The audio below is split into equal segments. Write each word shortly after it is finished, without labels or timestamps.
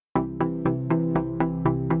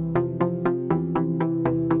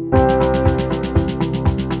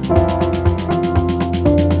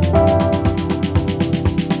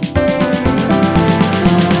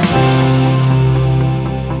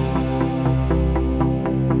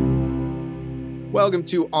Welcome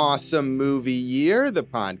to Awesome Movie Year, the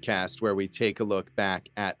podcast where we take a look back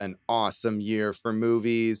at an awesome year for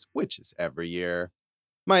movies, which is every year.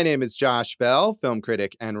 My name is Josh Bell, film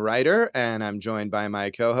critic and writer, and I'm joined by my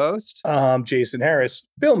co-host. Jason Harris,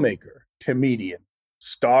 filmmaker, comedian,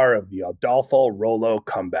 star of the Adolfo Rollo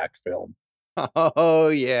comeback film. Oh,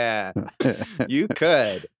 yeah. You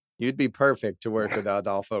could. You'd be perfect to work with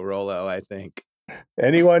Adolfo Rollo, I think.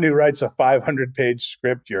 Anyone who writes a 500-page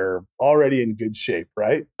script, you're already in good shape,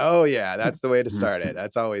 right? Oh, yeah. That's the way to start it.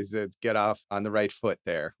 That's always to get off on the right foot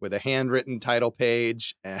there with a handwritten title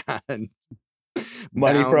page and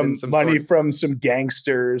money from some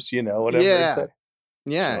gangsters, whatever. Yeah.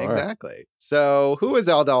 Yeah, sure. Exactly. So who is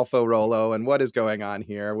Adolfo Rollo and what is going on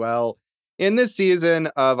here? Well, in this season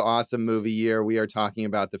of Awesome Movie Year, we are talking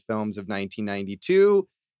about the films of 1992.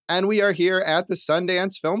 And we are here at the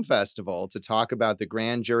Sundance Film Festival to talk about the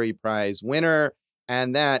Grand Jury Prize winner,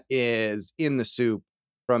 and that is In the Soup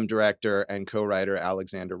from director and co-writer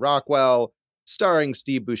Alexander Rockwell, starring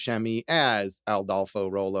Steve Buscemi as Adolfo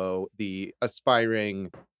Rollo, the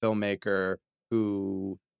aspiring filmmaker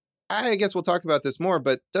who, I guess we'll talk about this more,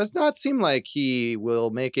 but does not seem like he will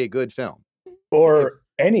make a good film. Or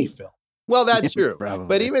any film. Well, that's true.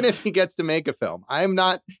 But even if he gets to make a film, I am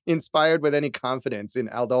not inspired with any confidence in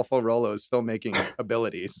Adolfo Rollo's filmmaking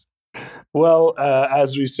abilities. Well,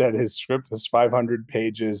 as we said, his script is 500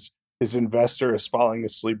 pages. His investor is falling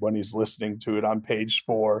asleep when he's listening to it on page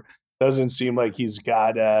 4. Doesn't seem like he's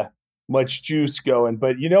got much juice going.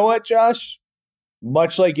 But you know what, Josh?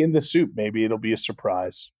 Much like In the Soup, maybe it'll be a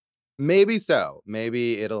surprise. Maybe so.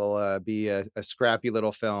 Maybe it'll be a scrappy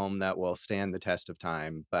little film that will stand the test of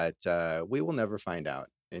time, but we will never find out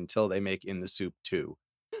until they make In the Soup 2.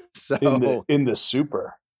 So in the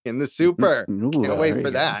Super. In the Super. Can't wait for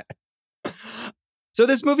that. So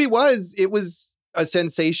this movie was a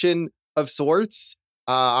sensation of sorts.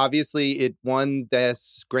 Obviously, it won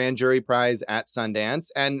this Grand Jury Prize at Sundance.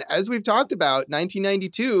 And as we've talked about,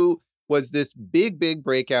 1992 was this big, big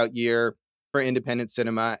breakout year for independent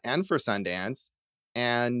cinema and for Sundance.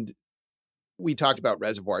 And we talked about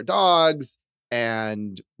Reservoir Dogs,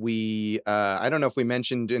 and we, I don't know if we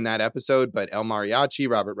mentioned in that episode, but El Mariachi,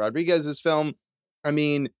 Robert Rodriguez's film. I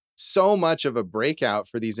mean, so much of a breakout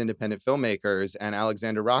for these independent filmmakers, and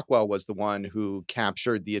Alexander Rockwell was the one who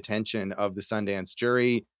captured the attention of the Sundance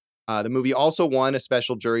jury. The movie also won a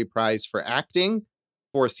special jury prize for acting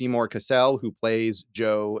for Seymour Cassel, who plays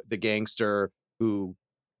Joe the gangster, who,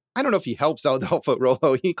 I don't know if he helps Adolfo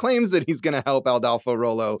Rollo. He claims that he's going to help Adolfo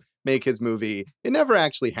Rollo make his movie. It never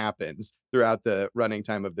actually happens throughout the running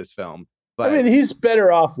time of this film. But I mean, he's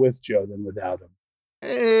better off with Joe than without him.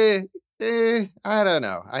 I don't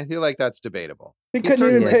know. I feel like that's debatable. He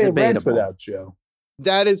couldn't even pay rent without Joe.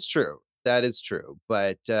 That is true. That is true.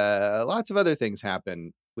 But lots of other things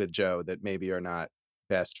happen with Joe that maybe are not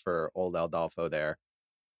best for old Adolfo there.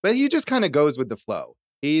 But he just kind of goes with the flow.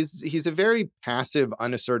 He's a very passive,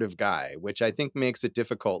 unassertive guy, which I think makes it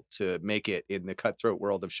difficult to make it in the cutthroat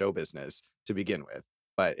world of show business to begin with.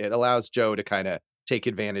 But it allows Joe to kind of take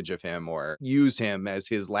advantage of him or use him as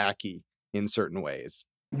his lackey in certain ways.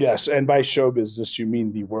 Yes, and by show business, you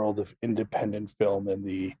mean the world of independent film in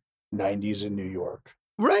the 90s in New York.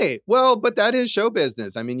 Right. Well, but that is show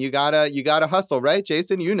business. I mean, you gotta hustle, right,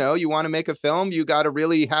 Jason? You want to make a film, you gotta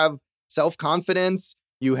really have self-confidence.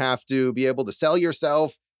 You have to be able to sell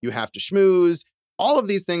yourself. You have to schmooze. All of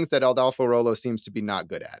these things that Adolfo Rollo seems to be not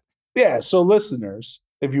good at. Yeah. So listeners,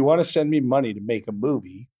 if you want to send me money to make a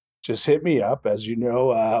movie, just hit me up. As you know,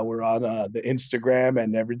 we're on the Instagram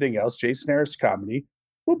and everything else, Jason Harris Comedy.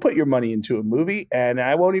 We'll put your money into a movie and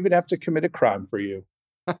I won't even have to commit a crime for you.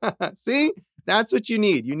 See, that's what you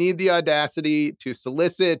need. You need the audacity to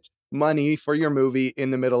solicit money for your movie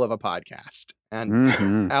in the middle of a podcast. And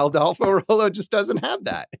Adolfo Rollo just doesn't have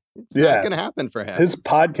that. It's not going to happen for him. His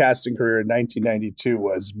podcasting career in 1992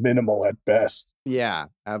 was minimal at best. Yeah,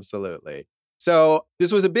 absolutely. So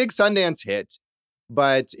this was a big Sundance hit,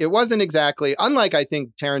 but it wasn't exactly, unlike I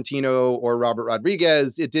think Tarantino or Robert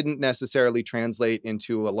Rodriguez, it didn't necessarily translate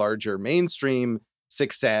into a larger mainstream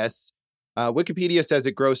success. Wikipedia says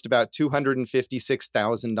it grossed about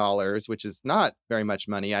 $256,000, which is not very much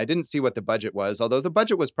money. I didn't see what the budget was, although the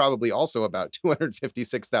budget was probably also about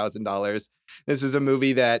 $256,000. This is a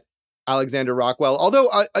movie that Alexander Rockwell, although,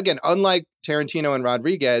 again, unlike Tarantino and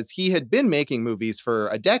Rodriguez, he had been making movies for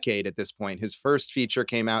a decade at this point. His first feature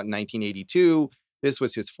came out in 1982. This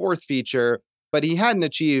was his fourth feature, but he hadn't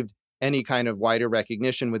achieved any kind of wider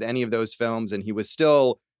recognition with any of those films, and he was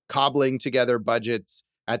still cobbling together budgets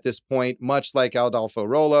at this point, much like Adolfo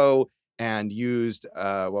Rollo, and used,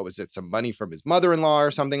 some money from his mother-in-law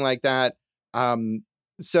or something like that.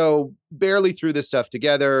 So barely threw this stuff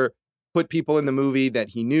together, put people in the movie that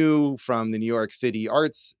he knew from the New York City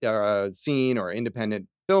arts scene or independent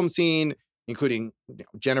film scene, including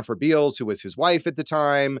Jennifer Beals, who was his wife at the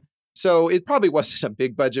time. So it probably wasn't a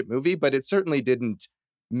big budget movie, but it certainly didn't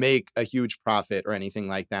make a huge profit or anything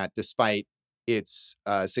like that, despite its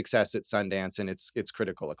success at Sundance and its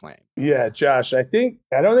critical acclaim. Yeah, Josh, I don't think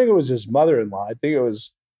it was his mother-in-law. I think it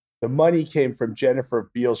was the money came from Jennifer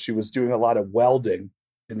Beals. She was doing a lot of welding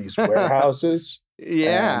in these warehouses.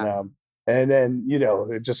 Yeah. And then,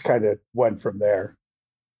 it just kind of went from there.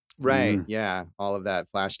 Right. Yeah. All of that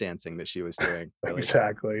flash dancing that she was doing. Really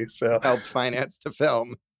exactly. So helped finance the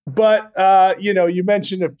film. But, you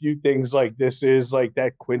mentioned a few things like this is like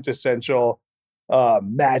that quintessential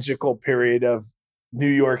magical period of New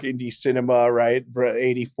York indie cinema, right? For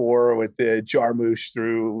 84 with the Jarmusch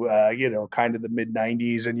through, kind of the mid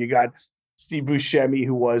 90s. And you got Steve Buscemi,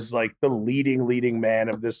 who was like the leading man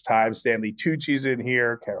of this time. Stanley Tucci's in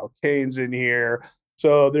here. Carol Kane's in here.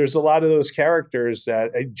 So there's a lot of those characters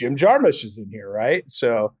that Jim Jarmusch is in here, right?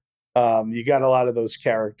 So you got a lot of those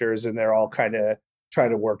characters and they're all kind of trying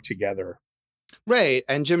to work together. Right.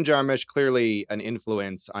 And Jim Jarmusch, clearly an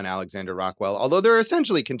influence on Alexander Rockwell, although they're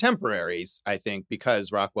essentially contemporaries, I think,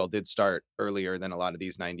 because Rockwell did start earlier than a lot of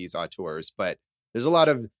these 90s auteurs. But there's a lot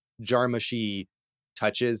of Jarmusch-y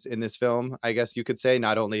touches in this film, I guess you could say.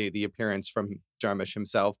 Not only the appearance from Jarmusch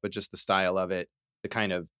himself, but just the style of it, the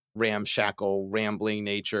kind of ramshackle, rambling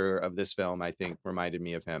nature of this film, I think, reminded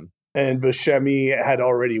me of him. And Buscemi had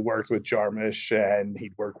already worked with Jarmusch, and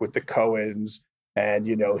he'd worked with the Coens, and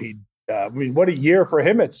what a year for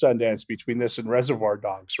him at Sundance between this and Reservoir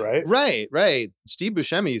Dogs, right? Right. Steve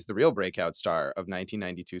Buscemi is the real breakout star of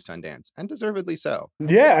 1992 Sundance, and deservedly so.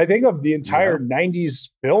 Yeah, I think of the entire 90s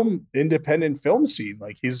independent film scene,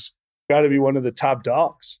 like he's got to be one of the top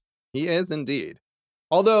dogs. He is indeed.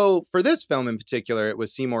 Although for this film in particular, it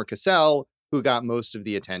was Seymour Cassel who got most of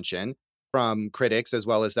the attention from critics, as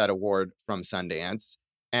well as that award from Sundance.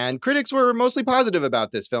 And critics were mostly positive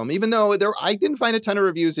about this film, even though I didn't find a ton of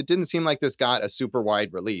reviews. It didn't seem like this got a super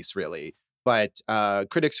wide release, really. But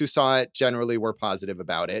critics who saw it generally were positive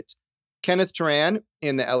about it. Kenneth Turan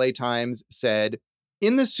in the LA Times said,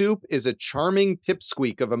 "In the Soup is a charming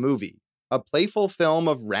pipsqueak of a movie, a playful film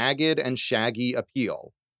of ragged and shaggy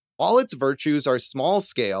appeal. All its virtues are small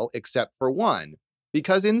scale except for one,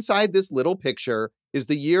 because inside this little picture is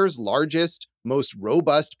the year's largest, most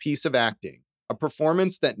robust piece of acting. A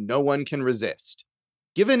performance that no one can resist.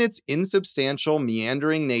 Given its insubstantial,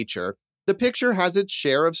 meandering nature, the picture has its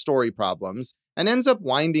share of story problems and ends up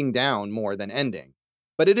winding down more than ending.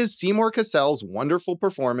 But it is Seymour Cassel's wonderful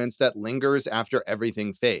performance that lingers after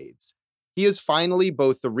everything fades. He is finally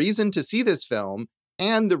both the reason to see this film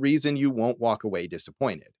and the reason you won't walk away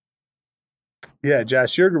disappointed." Yeah,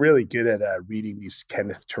 Josh, you're really good at reading these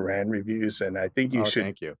Kenneth Turan reviews, and I think you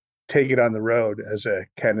should take it on the road as a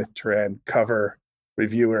Kenneth Turan cover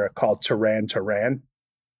reviewer called Turan.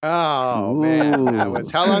 Oh, man.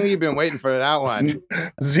 How long have you been waiting for that one?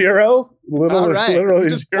 Zero. Literally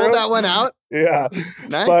just zero. Pull that one out? Yeah.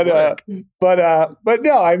 Nice work. But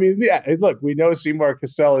no, I mean, yeah, look, we know Seymour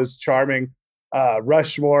Cassel is charming.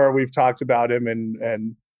 Rushmore, we've talked about him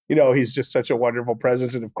and he's just such a wonderful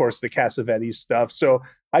presence. And of course, the Cassavetes stuff. So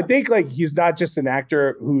I think like he's not just an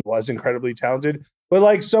actor who was incredibly talented, but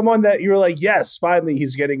like someone that you're like, yes, finally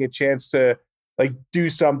he's getting a chance to like do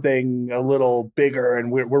something a little bigger,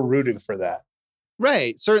 and we're rooting for that.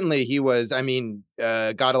 Right. Certainly he was,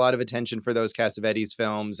 got a lot of attention for those Cassavetes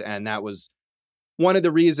films, and that was one of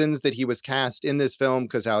the reasons that he was cast in this film,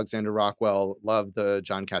 because Alexander Rockwell loved the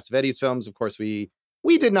John Cassavetes films. Of course, we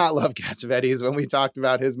did not love Cassavetes when we talked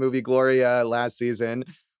about his movie Gloria last season.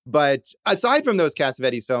 But aside from those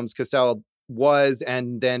Cassavetes films, Cassel was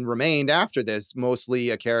and then remained after this mostly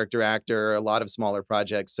a character actor, a lot of smaller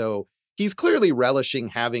projects. So he's clearly relishing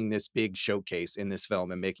having this big showcase in this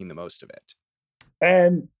film and making the most of it.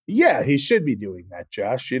 And yeah, he should be doing that,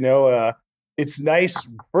 Josh. It's nice,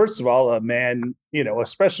 first of all, a man,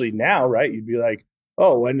 especially now, right? You'd be like,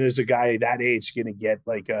 oh, when is a guy that age going to get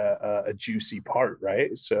like a juicy part,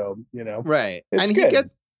 right? So, right. And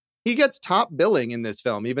good. he gets top billing in this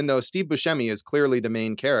film, even though Steve Buscemi is clearly the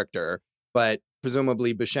main character. But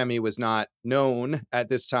presumably Buscemi was not known at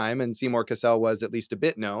this time, and Seymour Cassel was at least a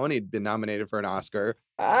bit known. He'd been nominated for an Oscar.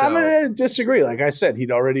 I'm going to disagree. Like I said, he'd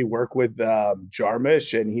already worked with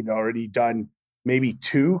Jarmusch, and he'd already done maybe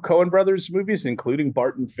 2 Coen Brothers movies, including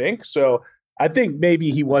Barton Fink. So I think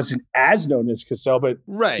maybe he wasn't as known as Cassell, but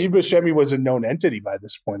right. Steve Buscemi was a known entity by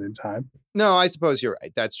this point in time. No, I suppose you're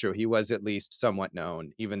right. That's true. He was at least somewhat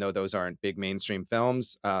known, even though those aren't big mainstream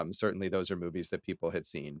films. Certainly those are movies that people had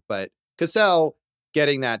seen. But Cassell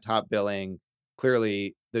getting that top billing,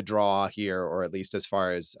 clearly the draw here, or at least as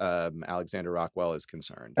far as Alexander Rockwell is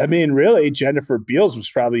concerned. I mean, really, Jennifer Beals was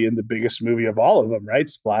probably in the biggest movie of all of them, right?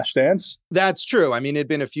 It's Flashdance. That's true. I mean, it'd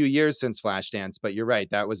been a few years since Flashdance, but you're right.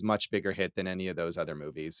 That was much bigger hit than any of those other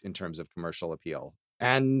movies in terms of commercial appeal.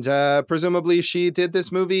 And presumably she did this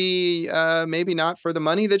movie, maybe not for the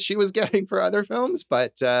money that she was getting for other films,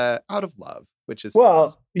 but out of love, which is... Well,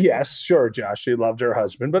 nice. Yes, sure, Josh. She loved her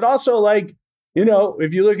husband, but also like, you know,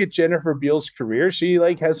 if you look at Jennifer Beals' career, she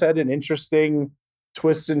like has had an interesting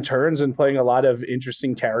twists and turns and playing a lot of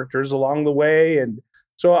interesting characters along the way. And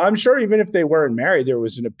so I'm sure even if they weren't married, there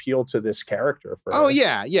was an appeal to this character for her. Oh,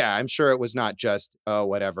 yeah. Yeah. I'm sure it was not just, oh,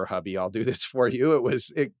 whatever, hubby, I'll do this for you. It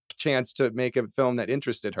was a chance to make a film that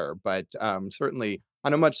interested her, but certainly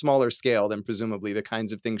on a much smaller scale than presumably the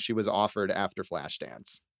kinds of things she was offered after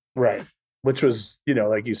Flashdance. Right. Which was, you know,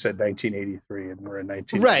 like you said, 1983, and we're in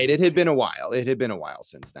 19. Right. It had been a while. It had been a while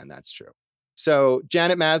since then. That's true. So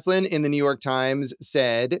Janet Maslin in the New York Times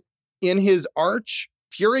said, in his arch,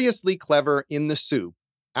 furiously clever In the Soup,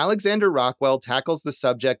 Alexander Rockwell tackles the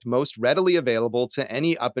subject most readily available to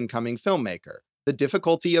any up-and-coming filmmaker, the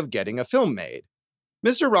difficulty of getting a film made.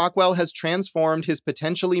 Mr. Rockwell has transformed his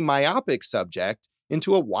potentially myopic subject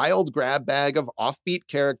into a wild grab bag of offbeat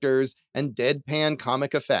characters and deadpan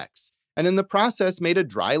comic effects, and in the process made a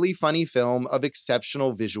dryly funny film of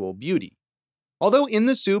exceptional visual beauty. Although In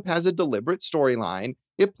the Soup has a deliberate storyline,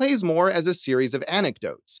 it plays more as a series of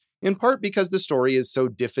anecdotes, in part because the story is so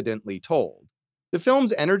diffidently told. The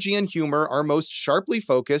film's energy and humor are most sharply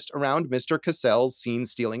focused around Mr. Cassell's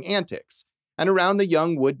scene-stealing antics, and around the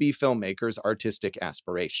young would-be filmmaker's artistic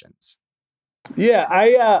aspirations. Yeah,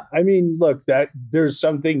 I mean, look, that there's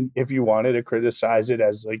something, if you wanted to criticize it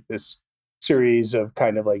as like this series of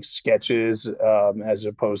kind of like sketches, as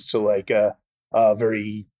opposed to like a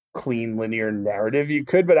very clean linear narrative, you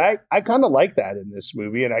could, but I kind of like that in this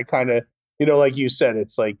movie. And I kind of, you know, like you said,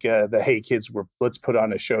 it's like the hey kids, let's put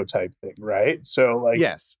on a show type thing, right? So like,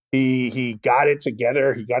 yes, he got it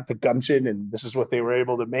together, he got the gumption, and this is what they were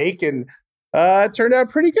able to make, and it turned out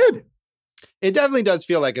pretty good. It definitely does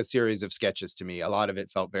feel like a series of sketches to me. A lot of it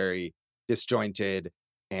felt very disjointed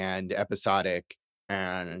and episodic,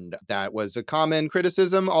 and that was a common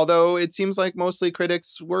criticism, although it seems like mostly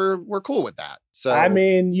critics were cool with that. So I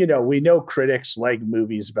mean, you know, we know critics like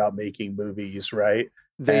movies about making movies, right?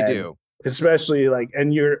 They do. Especially like,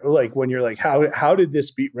 and you're like, when you're like, how did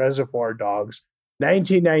this beat Reservoir Dogs?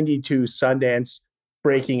 1992 Sundance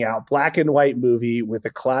breaking out black and white movie with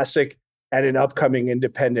a classic and an upcoming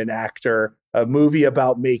independent actor, a movie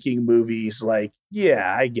about making movies. Like,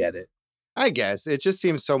 yeah, I get it. I guess it just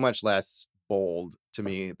seems so much less bold to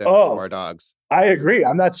me than Reservoir Dogs. I agree.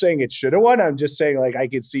 I'm not saying it should have won. I'm just saying like I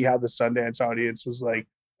could see how the Sundance audience was like,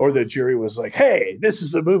 or the jury was like, hey, this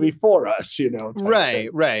is a movie for us, you know.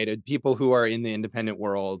 Right. And people who are in the independent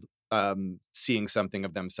world seeing something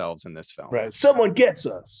of themselves in this film. Right. Someone gets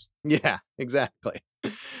us. Yeah, exactly.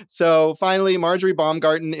 So finally, Marjorie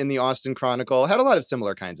Baumgarten in the Austin Chronicle had a lot of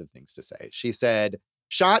similar kinds of things to say. She said,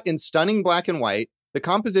 shot in stunning black and white, the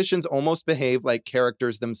compositions almost behave like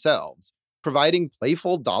characters themselves, providing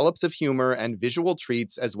playful dollops of humor and visual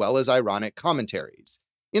treats as well as ironic commentaries.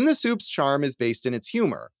 In the Soup's charm is based in its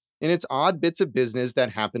humor, in its odd bits of business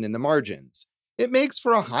that happen in the margins. It makes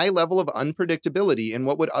for a high level of unpredictability in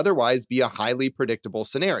what would otherwise be a highly predictable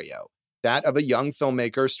scenario, that of a young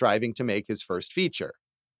filmmaker striving to make his first feature.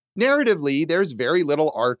 Narratively, there's very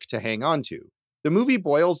little arc to hang on to. The movie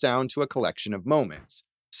boils down to a collection of moments.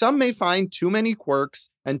 Some may find too many quirks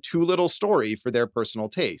and too little story for their personal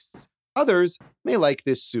tastes. Others may like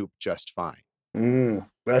this soup just fine.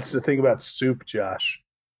 That's the thing about Soup, Josh.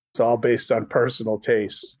 It's all based on personal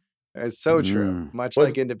tastes. It's so true. Much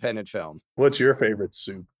like independent film. What's your favorite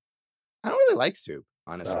soup? I don't really like soup,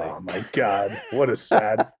 honestly. Oh my God. What a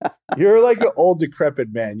sad. You're like an old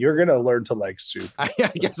decrepit man. You're going to learn to like soup. I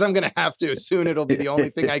guess I'm going to have to. Soon it'll be the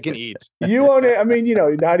only thing I can eat. You won't, I mean, you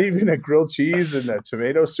know, not even a grilled cheese and a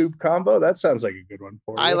tomato soup combo. That sounds like a good one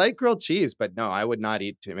for you. I like grilled cheese, but no, I would not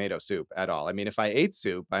eat tomato soup at all. I mean, if I ate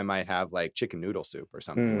soup, I might have like chicken noodle soup or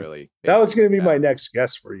something really. That was going to be my next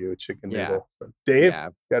guess for you, a chicken noodle. So Dave,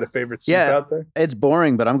 got a favorite soup out there? It's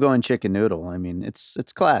boring, but I'm going chicken noodle. I mean, it's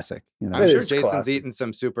classic. You know, I'm sure Jason's eaten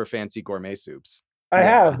some super fancy gourmet soups. I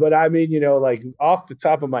have, but I mean, you know, like off the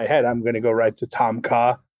top of my head, I'm going to go right to Tom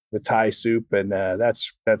Kha, the Thai soup, and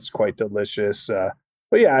that's quite delicious.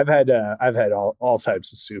 But yeah, I've had all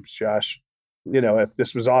types of soups, Josh. You know, if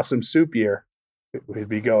this was awesome soup year, we'd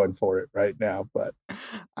be going for it right now. But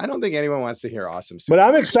I don't think anyone wants to hear awesome soup. But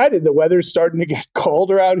I'm excited. The weather's starting to get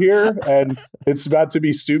cold around here, and it's about to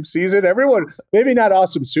be soup season. Everyone, maybe not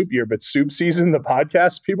awesome soup year, but soup season, the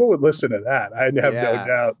podcast, people would listen to that. I have no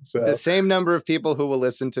doubt. So. The same number of people who will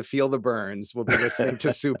listen to Feel the Burns will be listening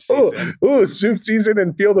to soup season. Ooh, soup season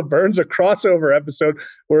and Feel the Burns, a crossover episode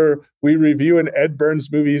where we review an Ed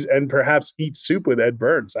Burns movies and perhaps eat soup with Ed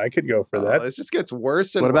Burns. I could go for that. It just gets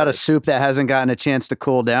worse and What about a soup that hasn't gotten a chance to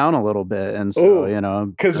cool down a little bit? And so, you know,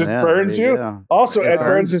 because it burns you. Yeah. Also, Ed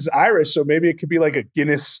Burns is Irish, so maybe it could be like a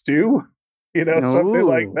Guinness stew, you know, something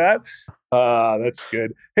like that. That's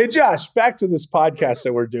good. Hey, Josh, back to this podcast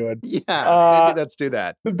that we're doing. Yeah, maybe let's do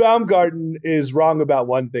that. The Baumgarten is wrong about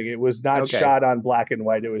one thing. It was not shot on black and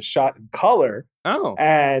white. It was shot in color. Oh.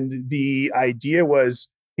 And the idea was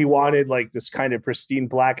he wanted like this kind of pristine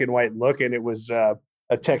black and white look, and it was a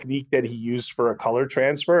technique that he used for a color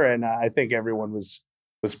transfer. And I think everyone was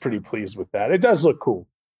pretty pleased with that. It does look cool.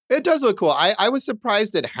 It does look cool. I was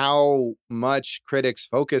surprised at how much critics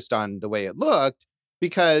focused on the way it looked,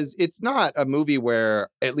 because it's not a movie where,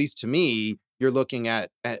 at least to me, you're looking at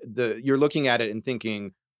it and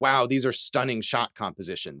thinking, wow, these are stunning shot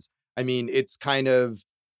compositions. I mean, it's kind of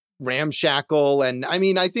ramshackle. And I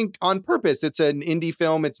mean, I think on purpose, it's an indie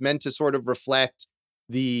film. It's meant to sort of reflect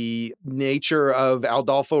the nature of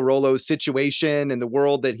Adolfo Rollo's situation and the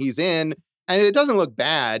world that he's in. And it doesn't look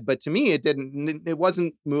bad, but to me, it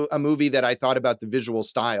wasn't a movie that I thought about the visual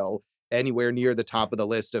style anywhere near the top of the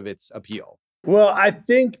list of its appeal. Well, I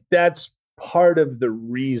think that's part of the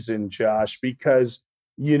reason, Josh, because,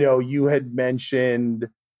 you know, you had mentioned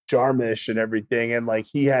Jarmusch and everything, and like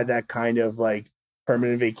he had that kind of like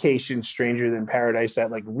Permanent Vacation, Stranger Than Paradise,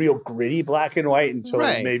 that like real gritty black and white until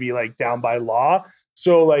maybe like Down by Law.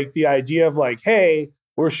 So like the idea of like, hey,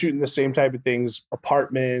 we're shooting the same type of things,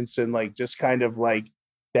 apartments and like just kind of like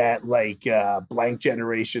that like blank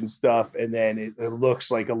generation stuff. And then it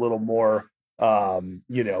looks like a little more,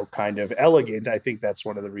 you know, kind of elegant. I think that's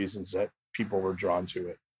one of the reasons that people were drawn to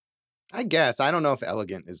it. I guess. I don't know if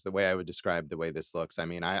elegant is the way I would describe the way this looks. I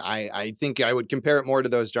mean, I think I would compare it more to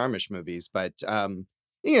those Jarmusch movies, but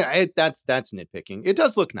yeah, that's nitpicking. It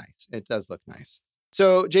does look nice. It does look nice.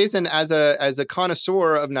 So, Jason, as a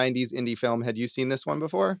connoisseur of 90s indie film, had you seen this one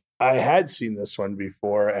before? I had seen this one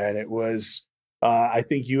before, and it was, I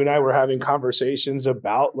think you and I were having conversations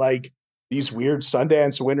about like these weird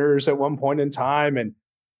Sundance winners at one point in time. And,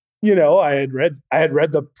 you know, I had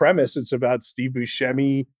read the premise. It's about Steve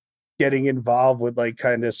Buscemi getting involved with like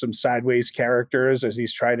kind of some sideways characters as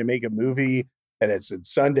he's trying to make a movie. And it's in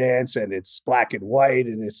Sundance and it's black and white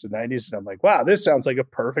and it's the 90s. And I'm like, wow, this sounds like a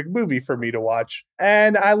perfect movie for me to watch.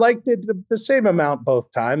 And I liked it the same amount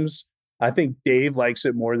both times. I think Dave likes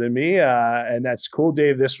it more than me. And that's cool.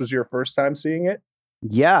 Dave, this was your first time seeing it?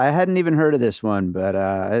 Yeah, I hadn't even heard of this one, but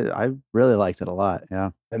I really liked it a lot. Yeah.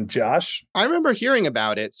 And Josh? I remember hearing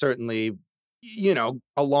about it, certainly, you know,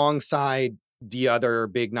 alongside the other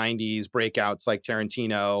big 90s breakouts like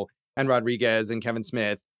Tarantino and Rodriguez and Kevin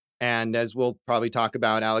Smith. And as we'll probably talk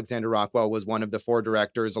about, Alexander Rockwell was one of the four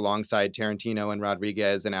directors alongside Tarantino and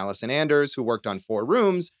Rodriguez and Allison Anders, who worked on Four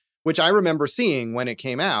Rooms, which I remember seeing when it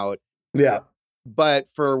came out. Yeah. But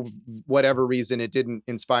for whatever reason, it didn't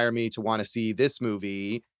inspire me to want to see this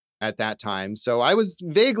movie at that time. So I was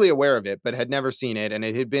vaguely aware of it, but had never seen it. And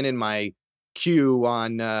it had been in my queue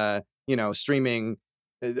on, you know, streaming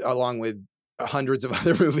along with hundreds of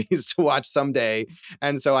other movies to watch someday.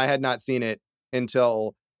 And so I had not seen it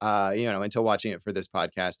until watching it for this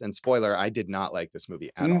podcast. And spoiler, I did not like this movie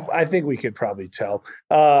at all. I think we could probably tell.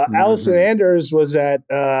 Allison Anders was at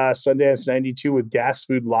Sundance 92 with Gas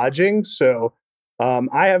Food Lodging. So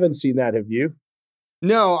I haven't seen that. Have you?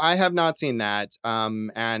 No, I have not seen that.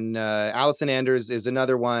 And Allison Anders is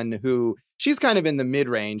another one who she's kind of in the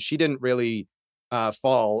mid-range. She didn't really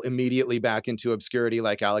fall immediately back into obscurity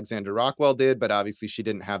like Alexander Rockwell did, but obviously she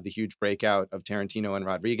didn't have the huge breakout of Tarantino and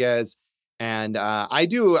Rodriguez. And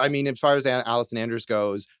as far as Allison Anders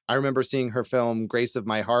goes, I remember seeing her film Grace of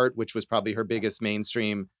My Heart, which was probably her biggest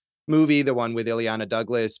mainstream movie, the one with Illeana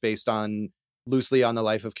Douglas, based loosely on the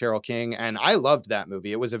life of Carole King. And I loved that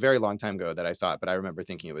movie. It was a very long time ago that I saw it, but I remember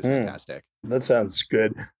thinking it was fantastic. That sounds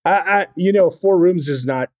good. Four Rooms is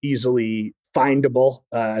not easily findable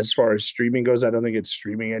as far as streaming goes. I don't think it's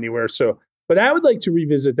streaming anywhere. So, but I would like to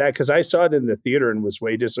revisit that because I saw it in the theater and was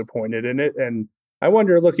way disappointed in it. And I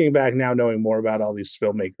wonder, looking back now, knowing more about all these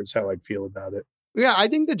filmmakers, how I'd feel about it. Yeah, I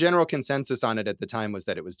think the general consensus on it at the time was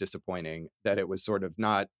that it was disappointing, that it was sort of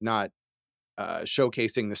not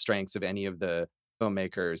showcasing the strengths of any of the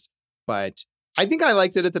filmmakers. But I think I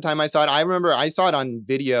liked it at the time I saw it. I remember I saw it on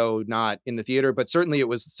video, not in the theater, but certainly it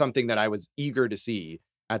was something that I was eager to see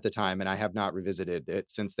at the time, and I have not revisited it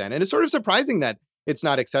since then. And it's sort of surprising that it's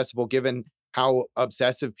not accessible given how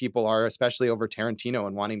obsessive people are, especially over Tarantino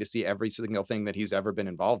and wanting to see every single thing that he's ever been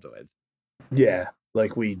involved with. Yeah,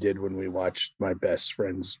 like we did when we watched my best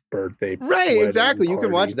friend's birthday. Right, exactly. You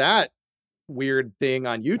can watch that weird thing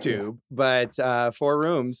on YouTube, but Four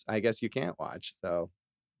Rooms, I guess you can't watch. So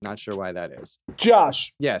not sure why that is.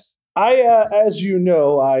 Josh. Yes. As you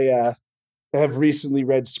know, I have recently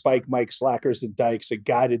read Spike, Mike, Slackers, and Dykes, a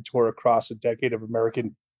guided tour across a decade of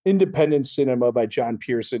American independent cinema by John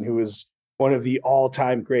Pearson, who is one of the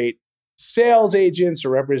all-time great sales agents or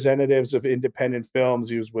representatives of independent films.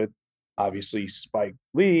 He was with, obviously, Spike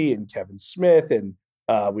Lee and Kevin Smith, and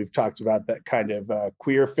we've talked about that kind of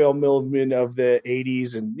queer film movement of the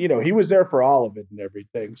 80s, and, he was there for all of it and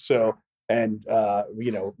everything. So, and,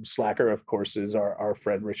 Slacker, of course, is our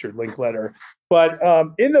friend Richard Linklater. But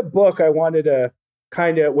in the book, I wanted to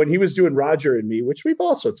kind of, when he was doing Roger and Me, which we've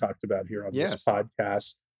also talked about here on this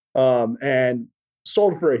podcast, and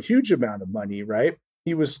sold for a huge amount of money, right?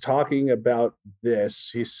 He was talking about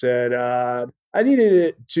this. He said, I needed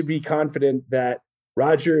it to be confident that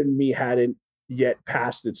Roger and Me hadn't yet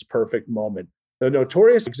passed its perfect moment. The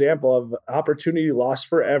notorious example of opportunity lost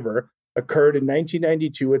forever occurred in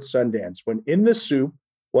 1992 at Sundance, when In the Soup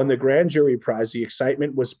won the Grand Jury Prize. The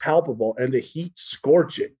excitement was palpable and the heat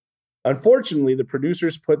scorching. Unfortunately, the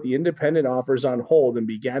producers put the independent offers on hold and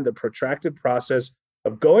began the protracted process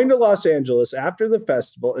of going to Los Angeles after the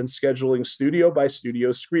festival and scheduling studio by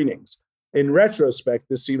studio screenings. In retrospect,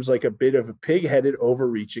 this seems like a bit of a pig-headed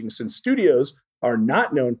overreaching, since studios are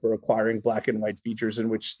not known for acquiring black and white features in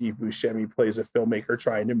which Steve Buscemi plays a filmmaker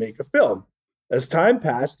trying to make a film. As time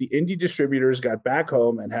passed, the indie distributors got back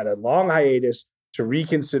home and had a long hiatus to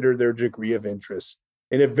reconsider their degree of interest.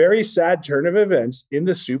 In a very sad turn of events, In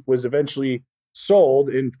the Soup was eventually sold,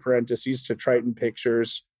 in parentheses, to Triton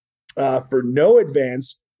Pictures for no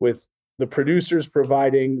advance, with the producers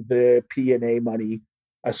providing the P&A money,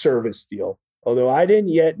 a service deal. Although I didn't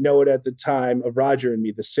yet know it at the time of Roger and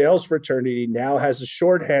Me, the sales fraternity now has a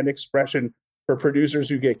shorthand expression for producers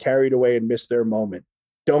who get carried away and miss their moment.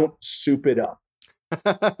 Don't soup it up.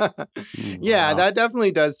 Yeah, that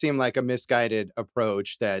definitely does seem like a misguided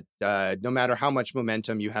approach, that no matter how much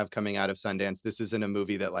momentum you have coming out of Sundance, this isn't a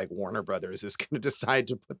movie that like Warner Brothers is going to decide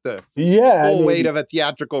to put the full weight of a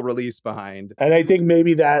theatrical release behind. And I think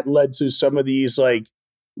maybe that led to some of these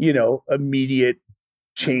immediate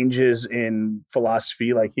changes in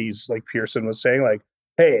philosophy, like Pearson was saying, like,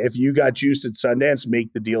 hey, if you got juice at Sundance,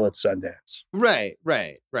 make the deal at Sundance. Right.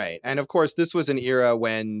 And of course, this was an era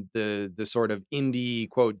when the sort of indie,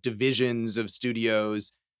 quote, divisions of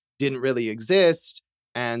studios didn't really exist.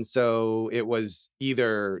 And so it was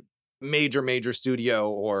either major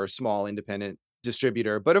studio or small independent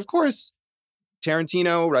distributor. But of course,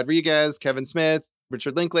 Tarantino, Rodriguez, Kevin Smith,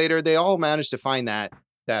 Richard Linklater, they all managed to find that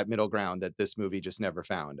middle ground that this movie just never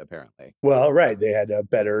found, apparently. Well, right. They had a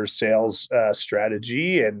better sales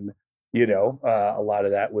strategy, and, a lot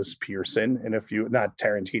of that was Pearson and not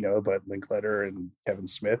Tarantino, but Linklater and Kevin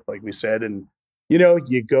Smith, like we said. And,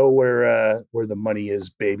 you go where the money is,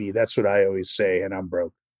 baby. That's what I always say. And I'm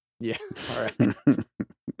broke. Yeah. All right.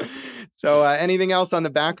 So anything else on the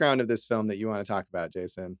background of this film that you want to talk about,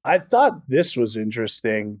 Jason? I thought this was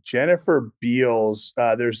interesting. Jennifer Beals,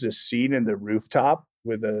 there's this scene in the rooftop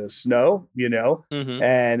with the snow, Mm-hmm.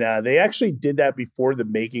 And they actually did that before the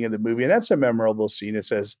making of the movie. And that's a memorable scene. It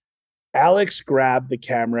says, Alex grabbed the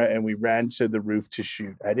camera and we ran to the roof to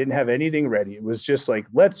shoot. I didn't have anything ready. It was just like,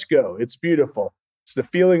 let's go. It's beautiful. It's the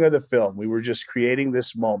feeling of the film. We were just creating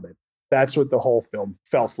this moment. That's what the whole film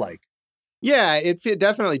felt like. Yeah, it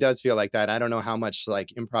definitely does feel like that. I don't know how much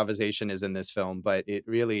like improvisation is in this film, but it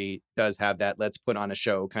really does have that let's put on a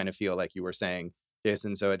show kind of feel, like you were saying,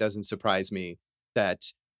 Jason. So it doesn't surprise me that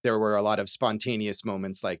there were a lot of spontaneous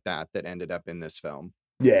moments like that ended up in this film.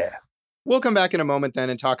 Yeah. We'll come back in a moment then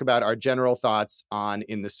and talk about our general thoughts on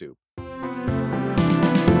In the Soup.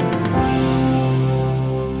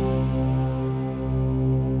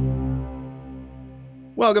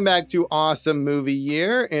 Welcome back to Awesome Movie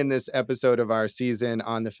Year. In this episode of our season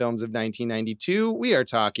on the films of 1992, we are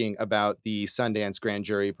talking about the Sundance Grand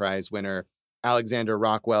Jury Prize winner, Alexander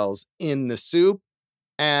Rockwell's In the Soup.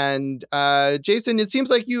 And Jason, it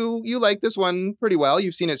seems like you like this one pretty well.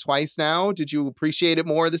 You've seen it twice now. Did you appreciate it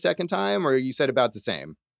more the second time, or you said about the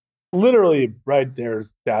same? Literally right there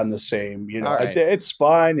down the same. Right. It's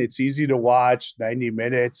fun. It's easy to watch, 90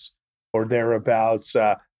 minutes or thereabouts.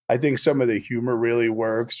 I think some of the humor really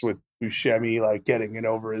works with Buscemi, like getting it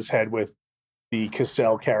over his head with the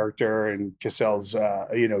Cassell character and Cassell's,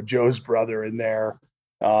 Joe's brother in there.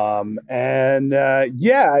 Yeah,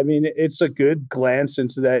 I mean, it's a good glance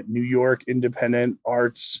into that New York independent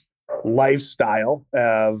arts lifestyle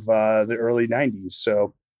of the early 90s.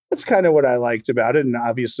 So that's kind of what I liked about it. And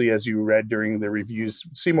obviously, as you read during the reviews,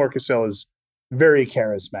 Seymour Cassell is very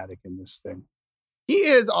charismatic in this thing. He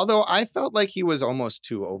is, although I felt like he was almost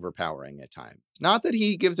too overpowering at times. Not that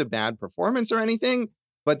he gives a bad performance or anything,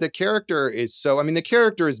 but the character is the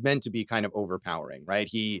character is meant to be kind of overpowering, right?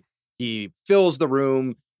 He fills the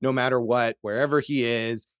room no matter what, wherever he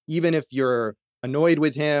is. Even if you're annoyed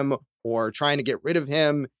with him or trying to get rid of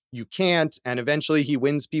him, you can't. And eventually he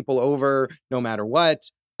wins people over no matter what.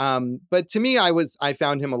 But to me, I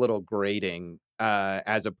found him a little grating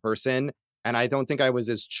as a person. And I don't think I was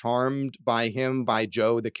as charmed by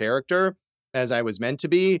Joe, the character, as I was meant to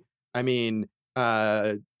be. I mean,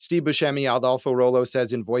 Steve Buscemi, Adolfo Rollo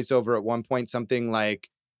says in voiceover at one point something like,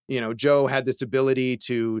 Joe had this ability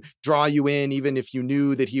to draw you in, even if you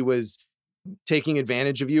knew that he was taking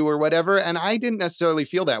advantage of you or whatever. And I didn't necessarily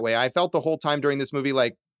feel that way. I felt the whole time during this movie,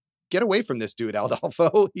 like, get away from this dude,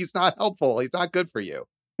 Adolfo. He's not helpful. He's not good for you.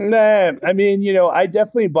 Nah, I mean, I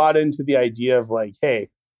definitely bought into the idea of like, hey,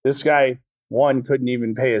 this guy, one, couldn't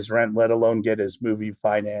even pay his rent, let alone get his movie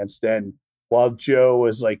financed. And while Joe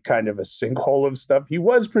was like kind of a sinkhole of stuff, he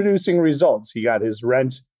was producing results. He got his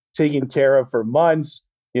rent taken care of for months.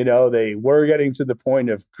 They were getting to the point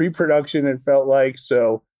of pre-production, it felt like.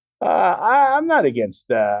 So I'm not against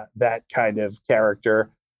that kind of character.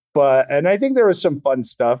 And I think there was some fun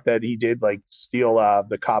stuff that he did, like steal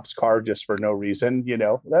the cop's car just for no reason.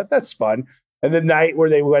 That's fun. And the night where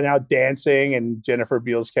they went out dancing and Jennifer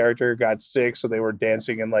Beals' character got sick, so they were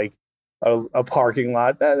dancing in like a parking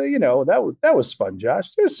lot. That was fun,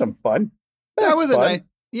 Josh. There's some fun. That was fun.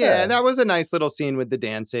 That was a nice little scene with the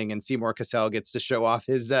dancing, and Seymour Cassell gets to show off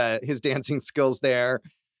his dancing skills there,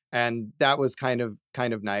 and that was kind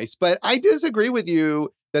of nice. But I disagree with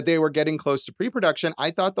you that they were getting close to pre-production.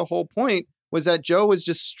 I thought the whole point was that Joe was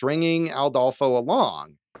just stringing Adolfo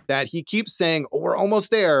along. That he keeps saying, oh, we're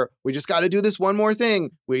almost there. We just got to do this one more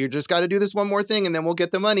thing. We just got to do this one more thing, and then we'll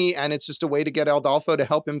get the money. And it's just a way to get Adolfo to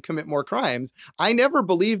help him commit more crimes. I never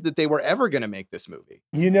believed that they were ever going to make this movie.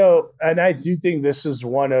 And I do think this is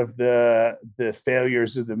one of the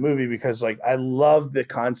failures of the movie, because like, I love the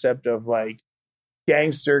concept of like,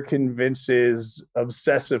 gangster convinces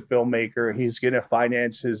obsessive filmmaker he's going to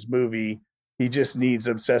finance his movie. He just needs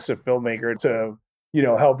obsessive filmmaker to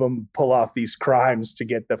help him pull off these crimes to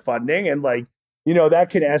get the funding. And like, that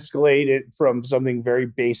can escalate it from something very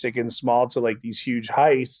basic and small to like these huge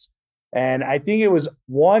heists. And I think it was,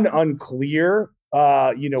 one, unclear,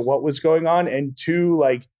 what was going on. And two,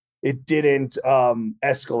 like, it didn't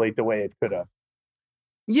escalate the way it could have.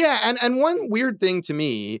 Yeah. And one weird thing to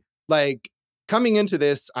me, like, coming into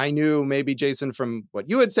this, I knew, maybe Jason, from what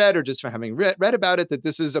you had said, or just from having read about it, that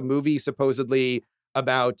this is a movie supposedly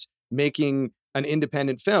about making an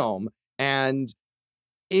independent film, and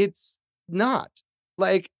it's not.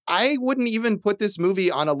 Like, I wouldn't even put this movie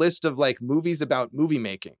on a list of like movies about movie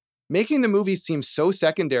making. Making the movie seems so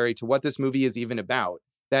secondary to what this movie is even about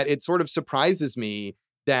that it sort of surprises me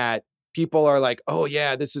that people are like, oh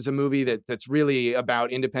yeah, this is a movie that's really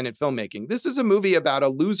about independent filmmaking. This is a movie about a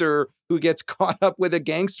loser who gets caught up with a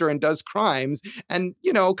gangster and does crimes and,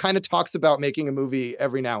 kind of talks about making a movie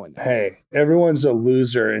every now and then. Hey, everyone's a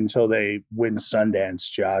loser until they win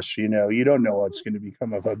Sundance, Josh. You don't know what's going to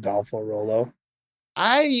become of Adolfo Rollo.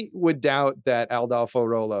 I would doubt that Adolfo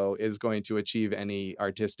Rollo is going to achieve any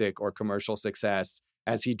artistic or commercial success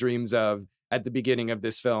as he dreams of at the beginning of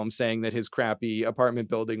this film, saying that his crappy apartment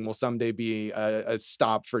building will someday be a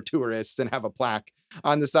stop for tourists and have a plaque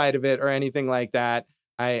on the side of it or anything like that.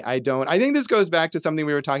 I don't. I think this goes back to something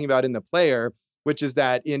we were talking about in The Player, which is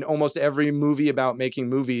that in almost every movie about making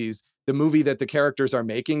movies, the movie that the characters are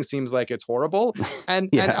making seems like it's horrible. And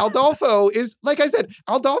and Adolfo is, like I said,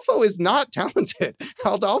 Adolfo is not talented.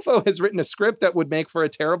 Adolfo has written a script that would make for a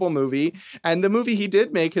terrible movie. And the movie he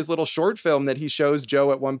did make, his little short film that he shows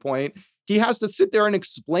Joe at one point, he has to sit there and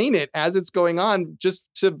explain it as it's going on just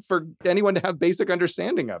for anyone to have basic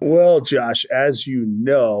understanding of it. Well, Josh, as you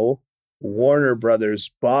know, Warner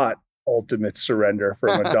Brothers bought Ultimate Surrender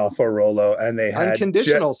from Adolfo Rollo, and they had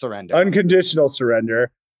unconditional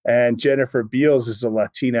surrender. And Jennifer Beals is a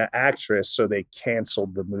Latina actress, so they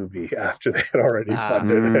canceled the movie after they had already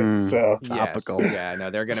funded it. So topical. Yes, yeah, no,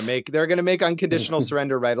 they're gonna make Unconditional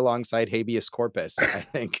Surrender right alongside Habeas Corpus, I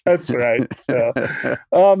think. That's right. So,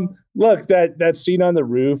 look, that scene on the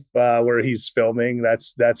roof where he's filming,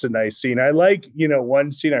 that's a nice scene. I like,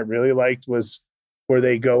 one scene I really liked was where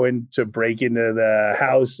they go in to break into the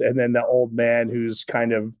house, and then the old man who's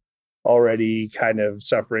kind of already kind of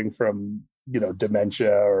suffering from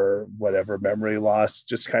dementia or whatever, memory loss,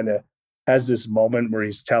 just kind of has this moment where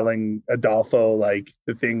he's telling Adolfo like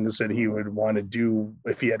the things that he would want to do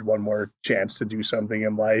if he had one more chance to do something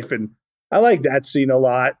in life. And I like that scene a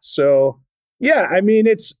lot. So yeah, I mean,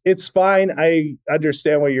 it's fine. I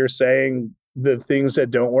understand what you're saying. The things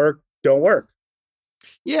that don't work.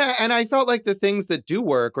 Yeah, and I felt like the things that do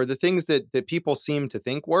work, or the things that people seem to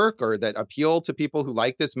think work, or that appeal to people who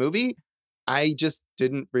like this movie, I just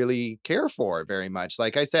didn't really care for very much.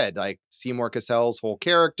 Like I said, like Seymour Cassell's whole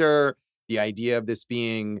character, the idea of this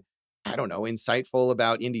being, I don't know, insightful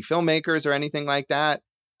about indie filmmakers or anything like that.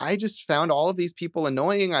 I just found all of these people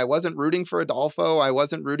annoying. I wasn't rooting for Adolfo. I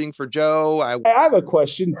wasn't rooting for Joe. I have a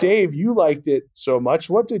question. Dave, you liked it so much.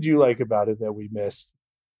 What did you like about it that we missed?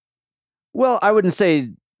 Well, I wouldn't say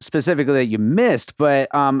specifically that you missed, but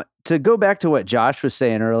to go back to what Josh was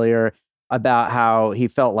saying earlier about how he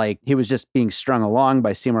felt like he was just being strung along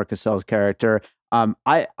by Seymour Cassell's character,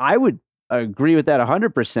 I would agree with that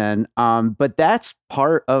 100%. But that's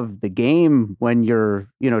part of the game when you're,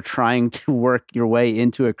 trying to work your way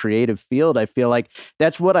into a creative field. I feel like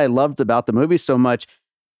that's what I loved about the movie so much,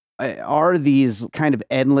 are these kind of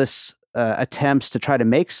endless attempts to try to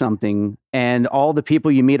make something, and all the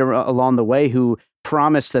people you meet along the way who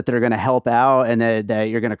promise that they're going to help out and that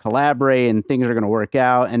you're going to collaborate and things are going to work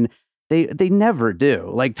out, and they never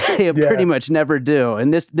do. Like they pretty much never do.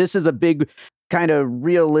 And this is a big kind of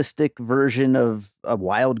realistic version of a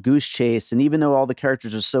Wild Goose Chase. And even though all the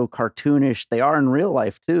characters are so cartoonish, they are in real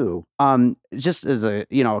life too. Just as a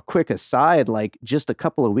quick aside, like just a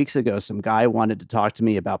couple of weeks ago, some guy wanted to talk to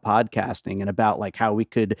me about podcasting and about like how we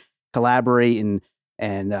could collaborate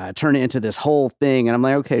and turn it into this whole thing. And I'm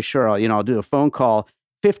like, okay, sure. I'll do a phone call.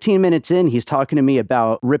 15 minutes in, he's talking to me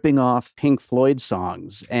about ripping off Pink Floyd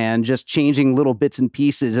songs and just changing little bits and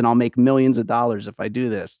pieces, and I'll make millions of dollars if I do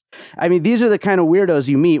this. I mean, these are the kind of weirdos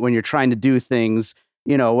you meet when you're trying to do things,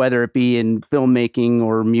 whether it be in filmmaking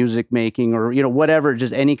or music making or, whatever,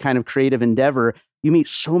 just any kind of creative endeavor. You meet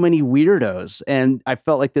so many weirdos, and I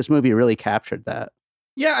felt like this movie really captured that.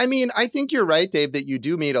 Yeah, I mean, I think you're right, Dave, that you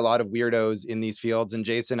do meet a lot of weirdos in these fields. And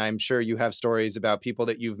Jason, I'm sure you have stories about people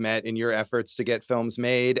that you've met in your efforts to get films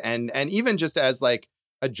made. And even just as like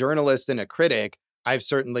a journalist and a critic, I've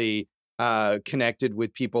certainly connected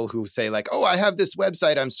with people who say like, oh, I have this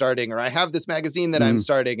website I'm starting, or I have this magazine that I'm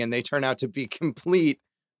starting, and they turn out to be complete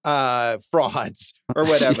frauds or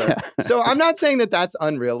whatever. Yeah. So I'm not saying that that's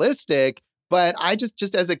unrealistic, but I just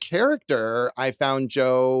as a character, I found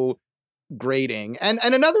Joe grating. And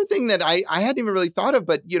another thing that I hadn't even really thought of,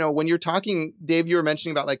 but when you're talking, Dave, you were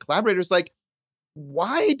mentioning about like collaborators, like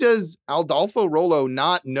why does Adolfo Rollo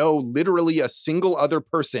not know literally a single other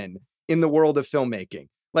person in the world of filmmaking?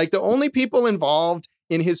 Like the only people involved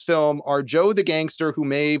in his film are Joe the gangster who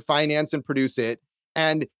may finance and produce it,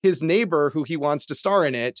 and his neighbor who he wants to star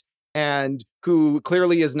in it, and who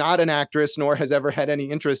clearly is not an actress nor has ever had any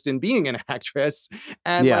interest in being an actress.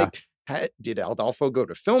 And like, did Adolfo go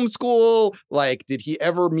to film school? Like, did he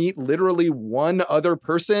ever meet literally one other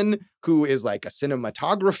person who is like a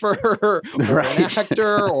cinematographer or an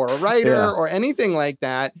actor or a writer or anything like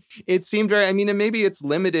that? It seemed very, and maybe it's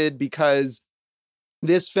limited because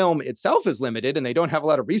this film itself is limited and they don't have a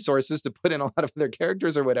lot of resources to put in a lot of other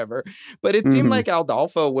characters or whatever. But it seemed like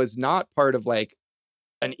Adolfo was not part of like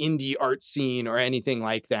an indie art scene or anything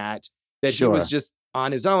like that, that he was just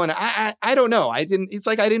on his own. I don't know. I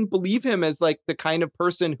didn't believe him as like the kind of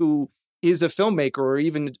person who is a filmmaker or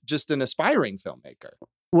even just an aspiring filmmaker.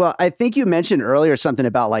 Well, I think you mentioned earlier something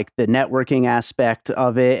about like the networking aspect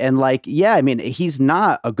of it. And like, yeah, I mean, he's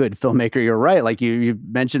not a good filmmaker. You're right. Like you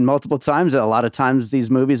mentioned multiple times that a lot of times these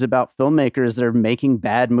movies about filmmakers, they're making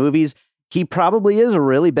bad movies. He probably is a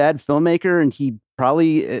really bad filmmaker, and he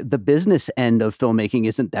probably, the business end of filmmaking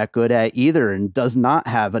isn't that good at either, and does not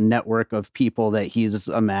have a network of people that he's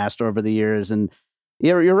amassed over the years. And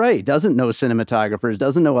you're right. Doesn't know cinematographers,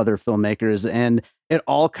 doesn't know other filmmakers. And it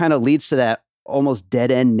all kind of leads to that almost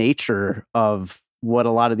dead end nature of what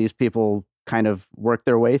a lot of these people kind of work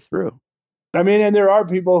their way through. I mean, and there are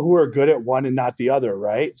people who are good at one and not the other,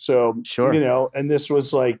 right? So, Sure. and this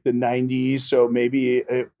was like the 90s. So maybe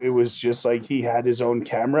it was just like he had his own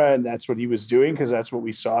camera and that's what he was doing because that's what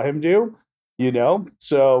we saw him do,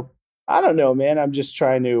 So I don't know, man. I'm just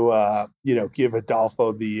trying to, give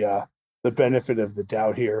Adolfo the benefit of the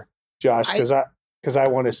doubt here, Josh, because I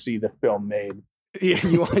want to see the film made. Yeah,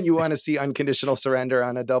 you want to see unconditional surrender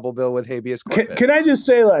on a double bill with habeas corpus. Can I just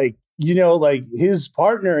say, like his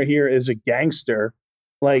partner here is a gangster,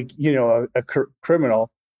 a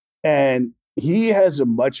criminal, and he has a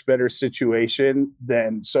much better situation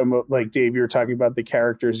than some, like Dave, you're talking about the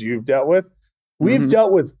characters you've dealt with. We've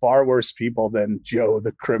dealt with far worse people than Joe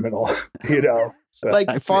the criminal, So,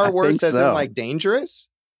 like far worse as in like dangerous?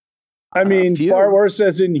 I mean, far worse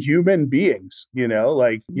as in human beings,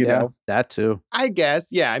 that too. I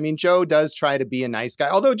guess. Yeah. I mean, Joe does try to be a nice guy,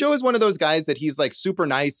 although Joe is one of those guys that he's like super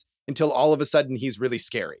nice until all of a sudden he's really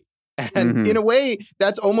scary. And in a way,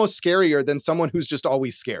 that's almost scarier than someone who's just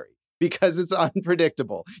always scary because it's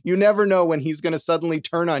unpredictable. You never know when he's going to suddenly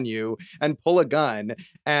turn on you and pull a gun.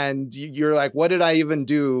 And you're like, what did I even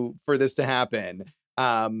do for this to happen?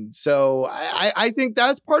 So I think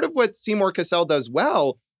that's part of what Seymour Cassel does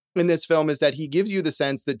well in this film is that he gives you the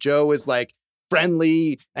sense that Joe is like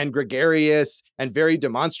friendly and gregarious and very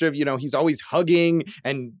demonstrative. He's always hugging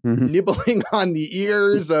and nibbling on the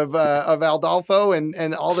ears of Adolfo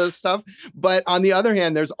and all this stuff. But on the other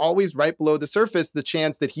hand, there's always right below the surface the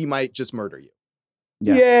chance that he might just murder you.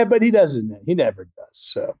 Yeah, but he doesn't. He never does.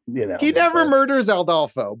 So, He never murders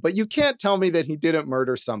Adolfo, but you can't tell me that he didn't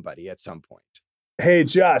murder somebody at some point. Hey,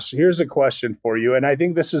 Josh, here's a question for you. And I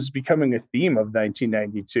think this is becoming a theme of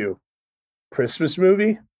 1992. Christmas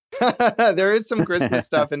movie? There is some Christmas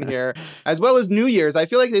stuff in here, as well as New Year's. I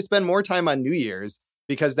feel like they spend more time on New Year's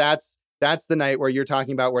because that's the night where you're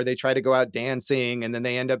talking about where they try to go out dancing and then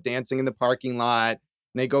they end up dancing in the parking lot.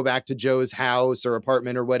 And they go back to Joe's house or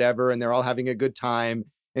apartment or whatever, and they're all having a good time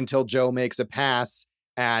until Joe makes a pass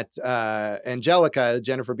at Angelica,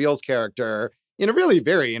 Jennifer Beals' character, in a really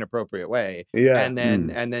very inappropriate way. Yeah. And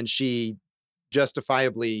then she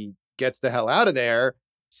justifiably gets the hell out of there.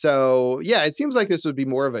 So, yeah, it seems like this would be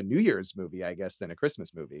more of a New Year's movie, I guess, than a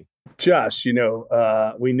Christmas movie. Josh, we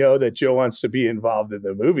know that Joe wants to be involved in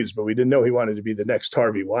the movies, but we didn't know he wanted to be the next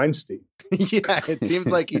Harvey Weinstein. Yeah, it seems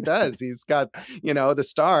like he does. He's got, the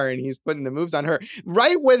star and he's putting the moves on her.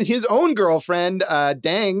 Right when his own girlfriend,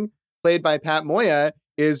 Dang, played by Pat Moya,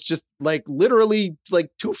 is just like literally like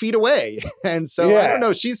 2 feet away. And so I don't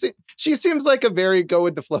know. She seems like a very go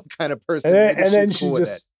with the flow kind of person. And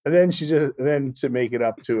then to make it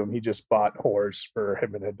up to him, he just bought whores for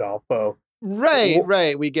him and Adolfo.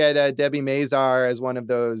 Right. We get Debbie Mazar as one of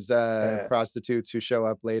those prostitutes who show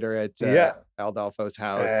up later at Adolfo's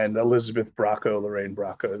house. And Elizabeth Bracco, Lorraine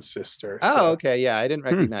Bracco's sister. Oh, okay. Yeah, I didn't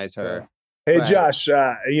recognize her. Hey, right. Josh,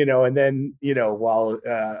 and then, while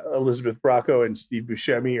Elizabeth Bracco and Steve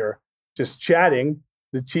Buscemi are just chatting,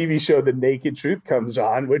 the TV show The Naked Truth comes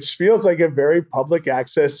on, which feels like a very public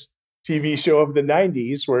access TV show of the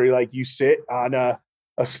 90s where you sit on a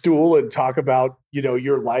stool and talk about,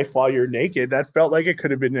 your life while you're naked. That felt like it could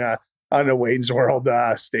have been on a Wayne's World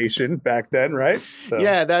station back then, right? So,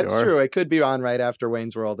 yeah, that's true. It could be on right after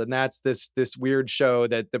Wayne's World. And that's this weird show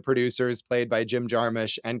that the producers, played by Jim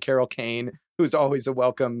Jarmusch and Carol Kane, who's always a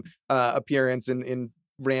welcome appearance in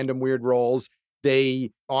random weird roles,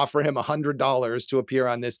 they offer him $100 to appear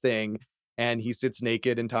on this thing. And he sits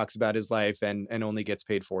naked and talks about his life and only gets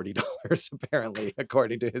paid $40, apparently,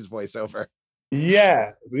 according to his voiceover.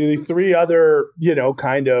 Yeah. The 3 other,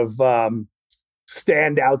 kind of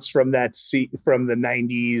standouts from from the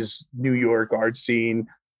 90s New York art scene.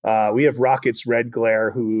 We have Rockets Red Glare,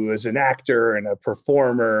 who is an actor and a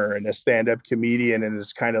performer and a stand-up comedian, and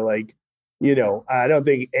is kind of like, I don't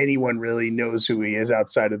think anyone really knows who he is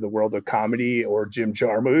outside of the world of comedy or Jim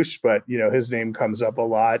Jarmusch, but his name comes up a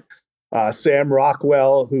lot. Sam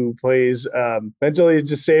Rockwell, who plays mentally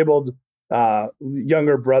disabled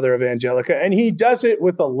younger brother of Angelica, and he does it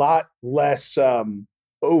with a lot less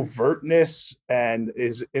overtness and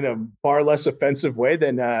is in a far less offensive way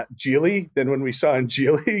than when we saw in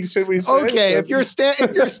Geely, should we say? Okay, if your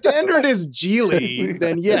standard is Geely,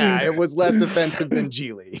 then yeah, it was less offensive than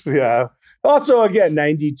Geely. Yeah. Also, again,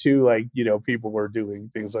 92, people were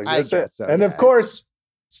doing things like this. I guess so, and of course,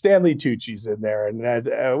 Stanley Tucci's in there,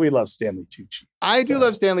 and we love Stanley Tucci. I do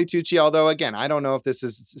love Stanley Tucci, although, again, I don't know if this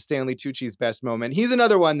is Stanley Tucci's best moment. He's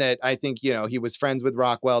another one that I think, he was friends with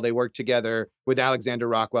Rockwell. They worked together with Alexander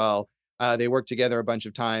Rockwell. They worked together a bunch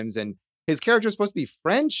of times, and his character is supposed to be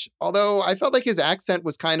French, although I felt like his accent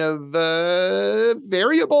was kind of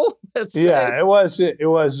variable. It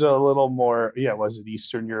was a little more. Yeah, was it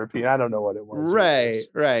Eastern European? I don't know what it was.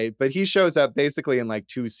 Right. But he shows up basically in like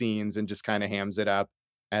 2 scenes and just kind of hams it up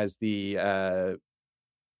as the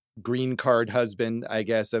green card husband, I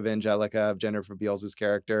guess, of Angelica, of Jennifer Beals'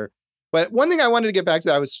 character. But one thing I wanted to get back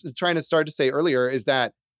to, I was trying to start to say earlier, is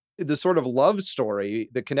that the sort of love story,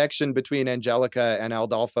 the connection between Angelica and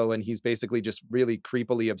Adolfo, and he's basically just really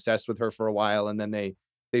creepily obsessed with her for a while, and then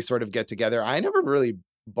they sort of get together. I never really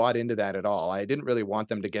bought into that at all. I didn't really want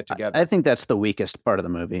them to get together. I think that's the weakest part of the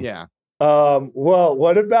movie. Yeah. Well,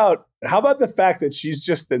 how about the fact that she's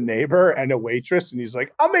just the neighbor and a waitress, and he's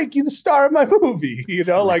like, I'll make you the star of my movie. You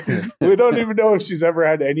know, like we don't even know if she's ever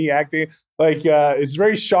had any acting. Like, it's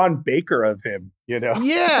very Sean Baker of him, you know?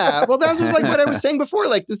 Yeah. Well, that was like what I was saying before.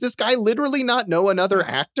 Like, does this guy literally not know another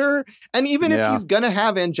actor? And even if he's going to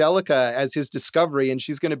have Angelica as his discovery and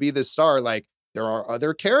she's going to be the star, like, there are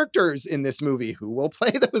other characters in this movie who will play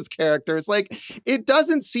those characters. Like, it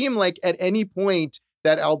doesn't seem like at any point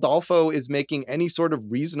that Adolfo is making any sort of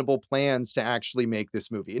reasonable plans to actually make this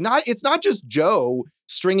movie. It's not just Joe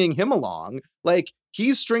stringing him along. Like,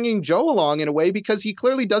 he's stringing Joe along in a way because he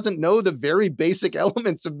clearly doesn't know the very basic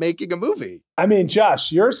elements of making a movie. I mean,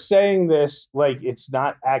 Josh, you're saying this like it's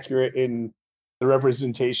not accurate in the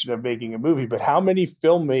representation of making a movie, but how many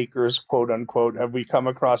filmmakers, quote unquote, have we come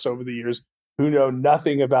across over the years who know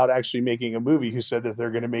nothing about actually making a movie, who said that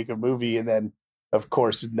they're going to make a movie and then, of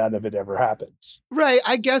course, none of it ever happens? Right.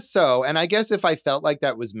 I guess so. And I guess if I felt like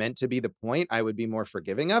that was meant to be the point, I would be more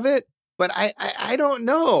forgiving of it. But I don't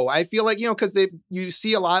know. I feel like, because you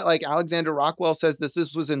see a lot, like Alexander Rockwell says this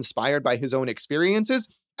was inspired by his own experiences.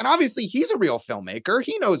 And obviously he's a real filmmaker.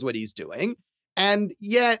 He knows what he's doing. And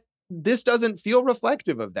yet this doesn't feel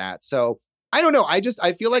reflective of that. So I don't know. I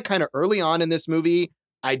feel like kind of early on in this movie,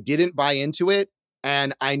 I didn't buy into it.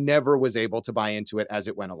 And I never was able to buy into it as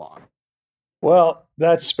it went along. Well,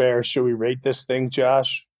 that's fair. Should we rate this thing,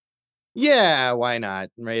 Josh? Yeah, why not?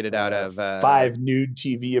 Rate it out of 5 nude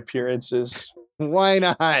TV appearances. Why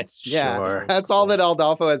not? Yeah, sure. That's all that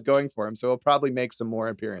Adolfo has going for him. So he'll probably make some more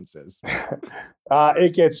appearances.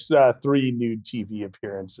 It gets 3 nude TV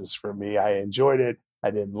appearances for me. I enjoyed it.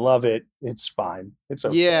 I didn't love it. It's fine. It's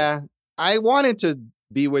okay. Yeah, I wanted to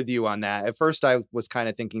be with you on that. At first, I was kind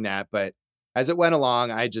of thinking that, but as it went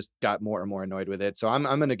along, I just got more and more annoyed with it. So I'm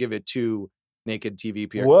going to give it 2 naked TV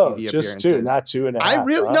appearances. Just 2, not 2.5.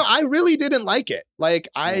 I really didn't like it. Like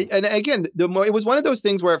and again, the more it was one of those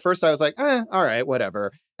things where at first I was like, all right,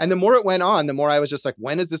 whatever. And the more it went on, the more I was just like,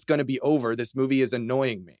 when is this going to be over? This movie is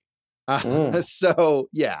annoying me. So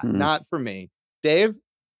yeah, not for me. Dave?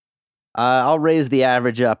 I'll raise the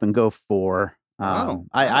average up and go 4.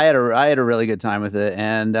 I had a really good time with it.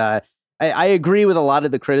 And I agree with a lot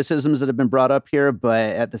of the criticisms that have been brought up here,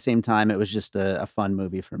 but at the same time, it was just a fun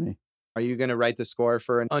movie for me. Are you going to write the score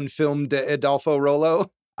for an unfilmed Adolfo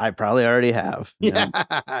Rollo? I probably already have. Yeah,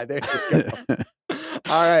 there you go.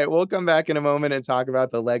 All right, we'll come back in a moment and talk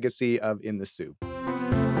about the legacy of In the Soup.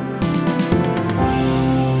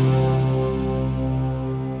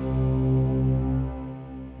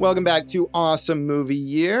 Welcome back to Awesome Movie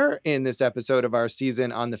Year. In this episode of our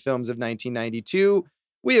season on the films of 1992,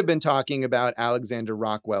 we have been talking about Alexander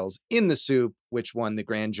Rockwell's In the Soup, which won the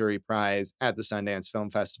Grand Jury Prize at the Sundance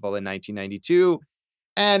Film Festival in 1992.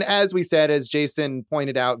 And as we said, as Jason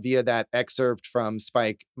pointed out via that excerpt from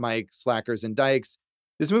Spike, Mike, Slackers, and Dykes,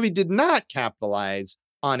 this movie did not capitalize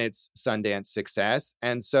on its Sundance success.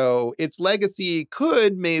 And so its legacy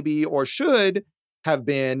could maybe or should have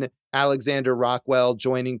been Alexander Rockwell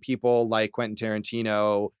joining people like Quentin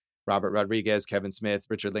Tarantino, Robert Rodriguez, Kevin Smith,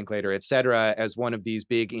 Richard Linklater, etc., as one of these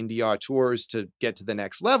big indie auteurs to get to the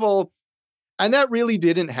next level. And that really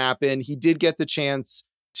didn't happen. He did get the chance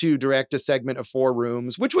to direct a segment of 4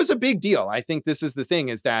 Rooms, which was a big deal. I think this is the thing,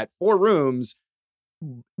 is that 4 Rooms,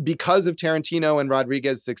 because of Tarantino and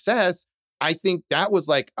Rodriguez's success, I think that was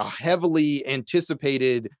like a heavily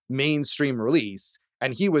anticipated mainstream release.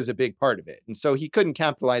 And he was a big part of it. And so he couldn't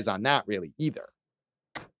capitalize on that really either.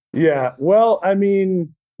 Yeah. Well, I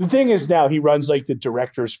mean, the thing is now he runs like the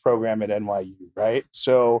director's program at NYU, right?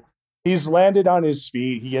 So he's landed on his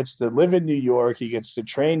feet. He gets to live in New York. He gets to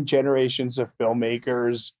train generations of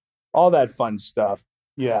filmmakers, all that fun stuff.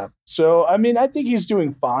 Yeah. So, I mean, I think he's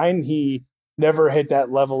doing fine. He never hit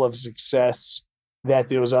that level of success that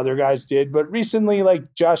those other guys did. But recently,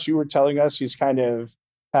 like Josh, you were telling us, he's kind of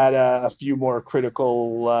had a few more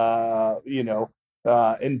critical,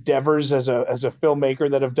 endeavors as a filmmaker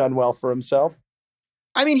that have done well for himself.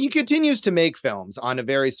 I mean, he continues to make films on a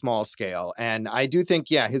very small scale. And I do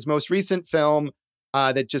think, yeah, his most recent film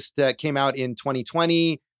that just came out in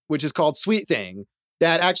 2020, which is called Sweet Thing,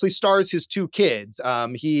 that actually stars his two kids.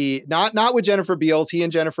 He not with Jennifer Beals. He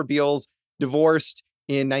and Jennifer Beals divorced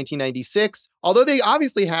in 1996, although they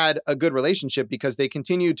obviously had a good relationship because they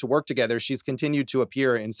continued to work together. She's continued to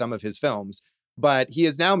appear in some of his films. But he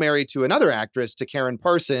is now married to another actress, to Karen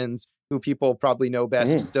Parsons, who people probably know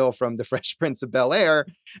best still from The Fresh Prince of Bel-Air.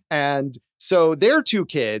 And so their two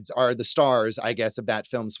kids are the stars, I guess, of that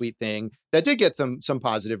film Sweet Thing that did get some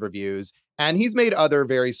positive reviews. And he's made other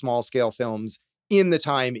very small scale films in the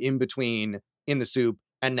time in between In the Soup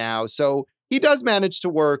and now. So he does manage to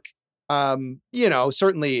work,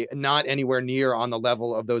 certainly not anywhere near on the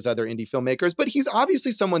level of those other indie filmmakers, but he's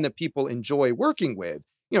obviously someone that people enjoy working with.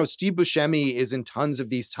 Steve Buscemi is in tons of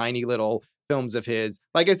these tiny little films of his.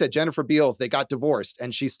 Like I said, Jennifer Beals, they got divorced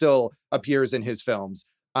and she still appears in his films.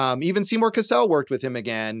 Even Seymour Cassel worked with him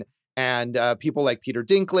again. And people like Peter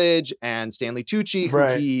Dinklage and Stanley Tucci,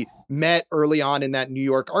 who he met early on in that New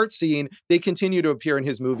York art scene, they continue to appear in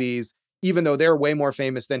his movies, even though they're way more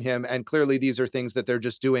famous than him. And clearly these are things that they're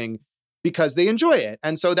just doing because they enjoy it.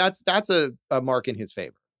 And so that's a mark in his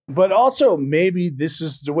favor. But also, maybe this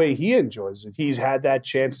is the way he enjoys it. He's had that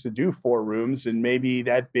chance to do Four Rooms, and maybe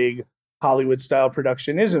that big Hollywood-style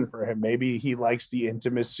production isn't for him. Maybe he likes the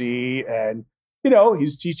intimacy, and,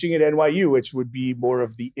 he's teaching at NYU, which would be more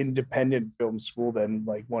of the independent film school than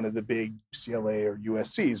like one of the big UCLA or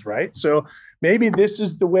USCs, right? So maybe this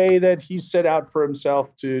is the way that he set out for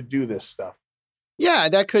himself to do this stuff. Yeah,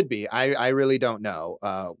 that could be. I really don't know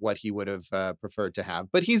what he would have preferred to have,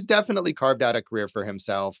 but he's definitely carved out a career for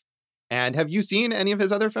himself. And have you seen any of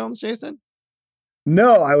his other films, Jason?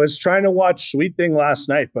 No, I was trying to watch Sweet Thing last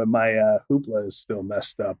night, but my Hoopla is still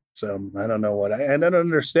messed up. So I don't know I don't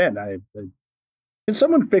understand. Can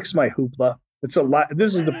someone fix my Hoopla? It's a lot.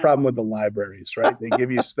 This is the problem with the libraries, right? They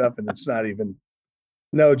give you stuff and it's not even.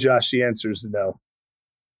 No, Josh, the answer is no.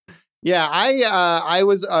 Yeah, I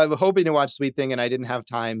was hoping to watch Sweet Thing and I didn't have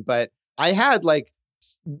time, but I had like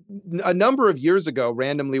a number of years ago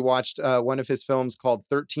randomly watched one of his films called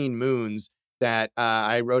 13 Moons that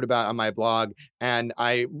I wrote about on my blog, and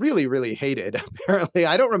I really, really hated. Apparently,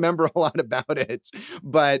 I don't remember a lot about it,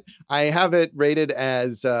 but I have it rated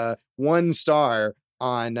as 1 star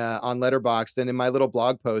on Letterboxd. And in my little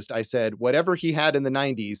blog post, I said, whatever he had in the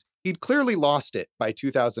 90s, he'd clearly lost it by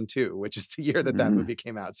 2002, which is the year that movie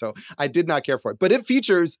came out. So I did not care for it. But it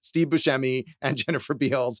features Steve Buscemi and Jennifer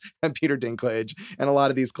Beals and Peter Dinklage and a lot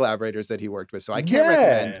of these collaborators that he worked with. So I can't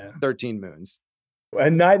recommend 13 Moons.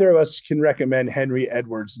 And neither of us can recommend Henry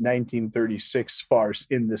Edwards' 1936 farce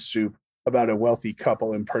In the Soup about a wealthy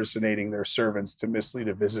couple impersonating their servants to mislead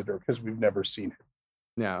a visitor, because we've never seen it.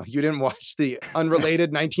 No, you didn't watch the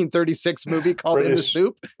unrelated 1936 movie called In the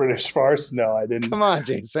Soup? British farce? No, I didn't. Come on,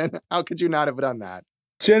 Jason. How could you not have done that?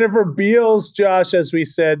 Jennifer Beals, Josh, as we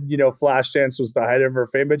said, Flashdance was the height of her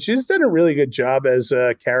fame, but she's done a really good job as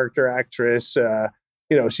a character actress.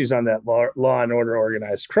 She's on that Law and Order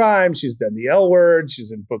Organized Crime. She's done The L Word.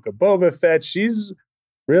 She's in Book of Boba Fett. She's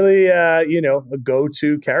really, a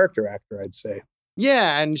go-to character actor, I'd say.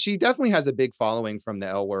 Yeah, and she definitely has a big following from The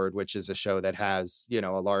L Word, which is a show that has, a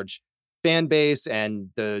large fan base, and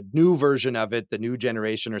the new version of it, the new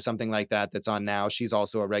generation or something like that, that's on now. She's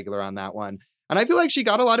also a regular on that one. And I feel like she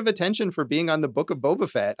got a lot of attention for being on the Book of Boba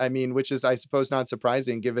Fett. I mean, which is, I suppose, not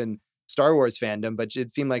surprising given Star Wars fandom, but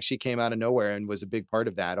it seemed like she came out of nowhere and was a big part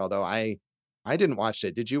of that. Although I didn't watch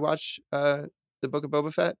it. Did you watch the Book of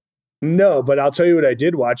Boba Fett? No, but I'll tell you what I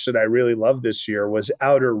did watch that I really loved this year was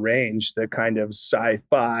Outer Range, the kind of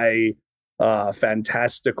sci-fi,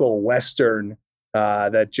 fantastical Western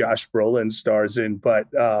that Josh Brolin stars in. But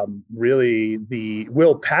really, the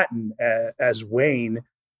Will Patton as Wayne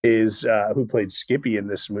is who played Skippy in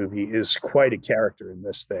this movie is quite a character in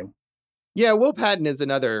this thing. Yeah, Will Patton is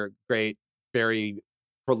another great, very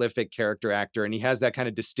prolific character actor, and he has that kind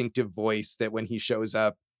of distinctive voice that when he shows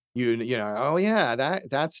up, oh yeah,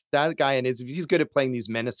 that's that guy, and he's good at playing these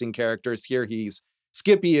menacing characters. Here,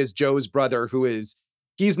 Skippy is Joe's brother,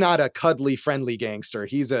 he's not a cuddly, friendly gangster.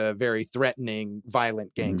 He's a very threatening,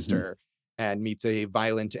 violent gangster, and meets a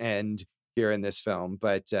violent end here in this film.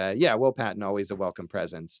 But Will Patton, always a welcome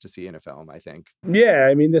presence to see in a film, I think. Yeah,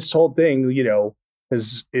 I mean, this whole thing,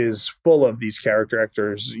 is full of these character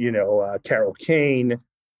actors. Carol Kane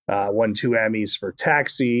won 2 Emmys for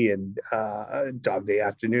Taxi and Dog Day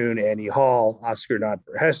Afternoon. Annie Hall, Oscar nod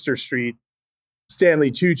for Hester Street. Stanley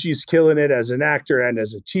Tucci's killing it as an actor and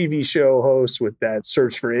as a TV show host with that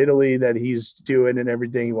Search for Italy that he's doing and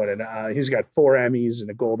everything. He's got 4 Emmys and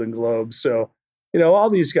a Golden Globe. So all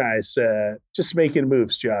these guys just making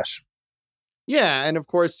moves, Josh. Yeah, and of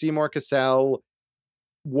course, Seymour Cassel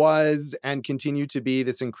was and continued to be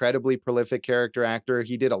this incredibly prolific character actor.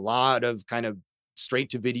 He did a lot of kind of straight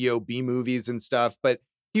to video B movies and stuff, but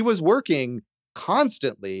he was working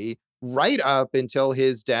constantly right up until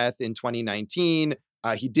his death in 2019.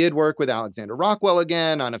 He did work with Alexander Rockwell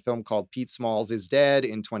again on a film called Pete Smalls is Dead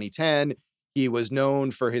in 2010. He was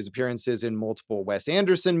known for his appearances in multiple Wes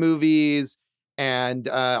Anderson movies. And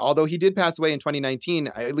although he did pass away in 2019,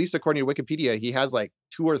 at least according to Wikipedia, he has like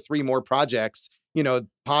 2 or 3 more projects,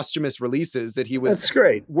 posthumous releases that he was That's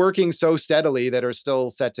great. working so steadily that are still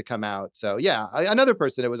set to come out. So yeah, another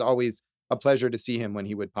person, it was always a pleasure to see him when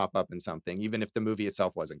he would pop up in something, even if the movie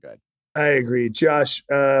itself wasn't good. I agree. Josh,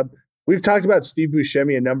 we've talked about Steve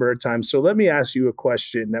Buscemi a number of times, so let me ask you a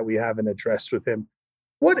question that we haven't addressed with him.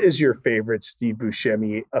 What is your favorite Steve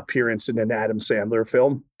Buscemi appearance in an Adam Sandler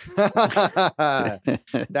film?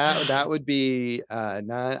 that would be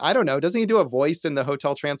I don't know. Doesn't he do a voice in the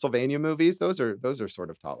Hotel Transylvania movies? Those are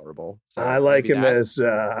sort of tolerable. So I like him as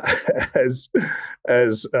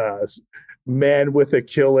man with a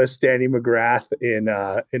kill list Danny McGrath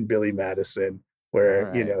in Billy Madison,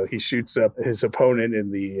 where he shoots up his opponent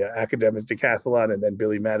in the academic decathlon, and then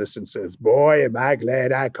Billy Madison says, "Boy, am I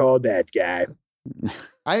glad I called that guy."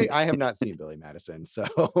 I have not seen Billy Madison, so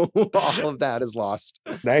all of that is lost.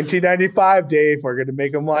 1995, Dave. We're going to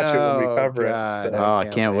make him watch it when we cover it. So, I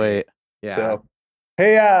can't wait. Yeah. So,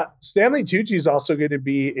 hey, Stanley Tucci is also going to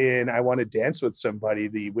be in I Want to Dance with Somebody,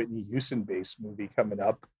 the Whitney Houston-based movie coming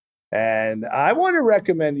up. And I want to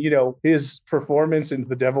recommend, his performance in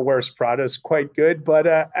The Devil Wears Prada is quite good. But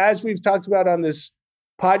as we've talked about on this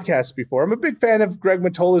podcast before, I'm a big fan of Greg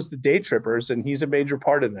Mottola's The Day Trippers, and he's a major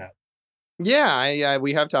part in that. Yeah,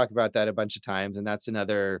 we have talked about that a bunch of times, and that's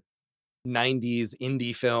another 90s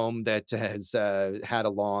indie film that has had a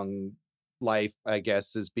long life, I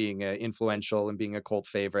guess, as being influential and being a cult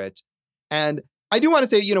favorite. And I do want to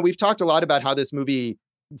say, we've talked a lot about how this movie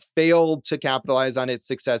failed to capitalize on its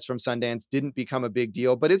success from Sundance, didn't become a big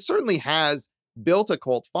deal, but it certainly has built a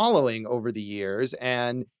cult following over the years.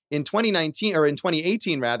 And in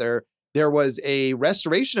 2018 rather, there was a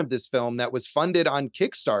restoration of this film that was funded on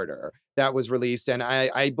Kickstarter that was released. And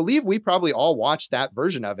I believe we probably all watched that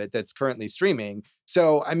version of it that's currently streaming.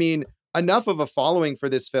 So, I mean, enough of a following for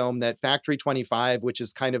this film that Factory 25, which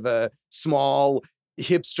is kind of a small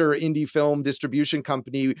hipster indie film distribution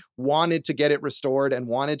company, wanted to get it restored and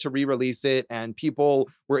wanted to re-release it. And people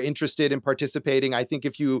were interested in participating. I think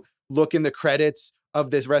if you look in the credits of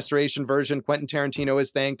this restoration version, Quentin Tarantino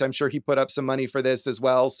is thanked. I'm sure he put up some money for this as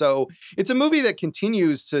well. So it's a movie that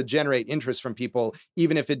continues to generate interest from people,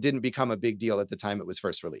 even if it didn't become a big deal at the time it was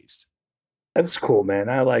first released. That's cool, man.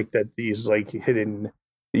 I like that these hidden,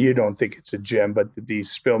 you don't think it's a gem, but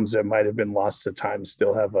these films that might have been lost to time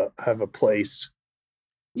still have a place.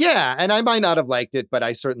 Yeah, and I might not have liked it, but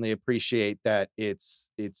I certainly appreciate that it's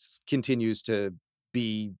continues to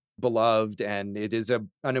be beloved, and it is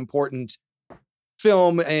an important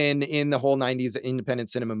film in the whole 90s independent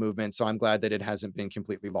cinema movement. So I'm glad that it hasn't been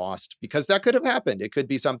completely lost, because that could have happened. It could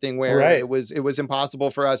be something where it was impossible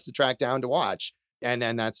for us to track down to watch. And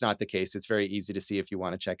that's not the case. It's very easy to see if you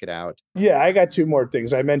want to check it out. Yeah, I got 2 more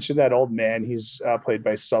things. I mentioned that old man. He's played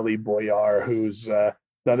by Sully Boyar, who's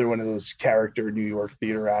another one of those character New York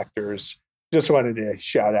theater actors. Just wanted to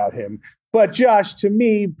shout out him. But Josh, to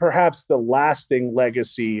me, perhaps the lasting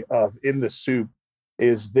legacy of In the Soup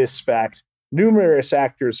is this fact. Numerous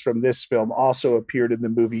actors from this film also appeared in the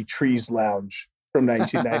movie Trees Lounge from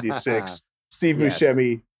 1996. Steve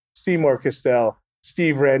Buscemi, Seymour Cassel,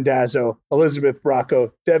 Steve Randazzo, Elizabeth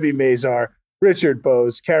Bracco, Debbie Mazar, Richard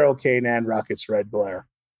Bowes, Carol Kane, and Rocket's Red Blair.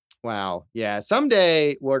 Wow. Yeah.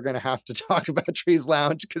 Someday we're going to have to talk about Trees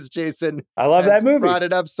Lounge, because Jason I love that movie. Brought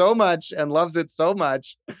it up so much and loves it so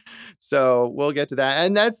much. So we'll get to that.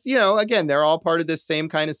 And that's, again, they're all part of this same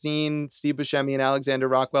kind of scene. Steve Buscemi and Alexander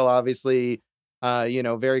Rockwell, obviously,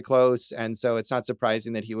 very close. And so it's not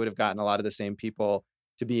surprising that he would have gotten a lot of the same people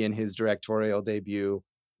to be in his directorial debut,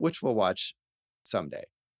 which we'll watch someday.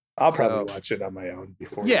 I'll probably watch it on my own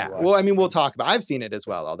before. Yeah. Well, I mean, we'll talk about, I've seen it as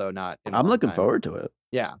well, although not. I'm looking forward to it.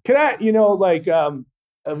 Yeah. Can I,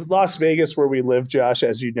 Las Vegas, where we live, Josh,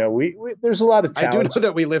 as you know, we there's a lot of towns. I do know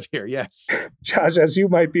that we live here. Yes. Josh, as you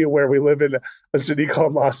might be aware, we live in a city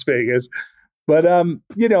called Las Vegas. But,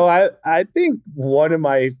 I think one of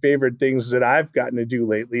my favorite things that I've gotten to do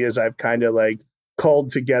lately is I've kind of called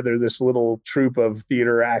together this little troupe of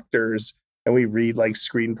theater actors, and we read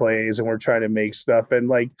screenplays, and we're trying to make stuff.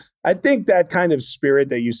 And I think that kind of spirit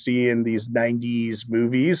that you see in these 90s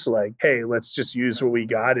movies, hey, let's just use what we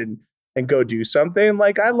got and and go do something.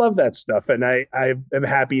 Like, I love that stuff. And I am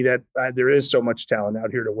happy that there is so much talent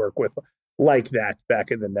out here to work with like that back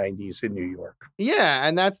in the 90s in New York. Yeah,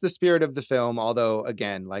 and that's the spirit of the film. Although,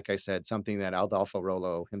 again, like I said, something that Adolfo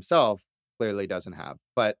Rollo himself clearly doesn't have.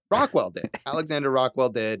 But Rockwell did. Alexander Rockwell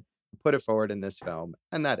did put it forward in this film.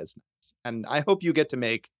 And that is nice. And I hope you get to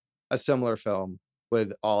make a similar film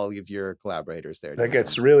with all of your collaborators there. That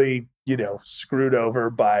gets really, screwed over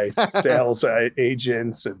by sales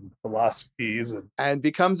agents and philosophies. And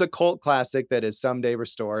becomes a cult classic that is someday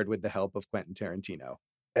restored with the help of Quentin Tarantino.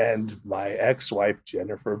 And my ex-wife,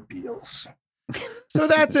 Jennifer Beals. So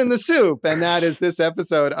that's In the Soup. And that is this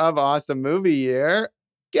episode of Awesome Movie Year.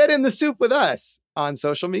 Get in the soup with us on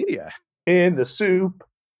social media. In the soup.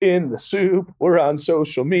 We're on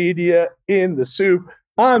social media. In the soup.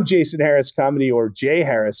 I'm Jason Harris Comedy, or Jay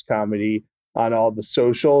Harris Comedy, on all the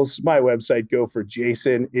socials. My website, Go for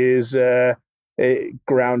Jason, is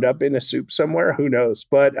ground up in a soup somewhere. Who knows?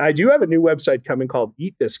 But I do have a new website coming called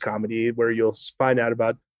Eat This Comedy, where you'll find out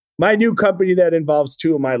about my new company that involves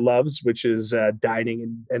two of my loves, which is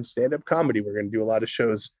dining and stand-up comedy. We're going to do a lot of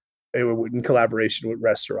shows in collaboration with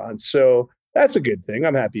restaurants. So that's a good thing.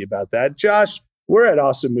 I'm happy about that. Josh, we're at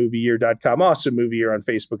awesomemovieyear.com, Awesome Movie Year on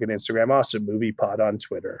Facebook and Instagram, Awesome Movie Pod on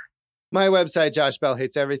Twitter. My website,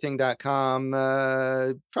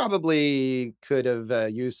 joshbellhateseverything.com, probably could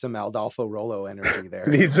have used some Adolfo Rollo energy there.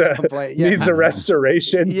 Needs a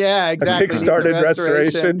restoration. Yeah, exactly. Kickstarted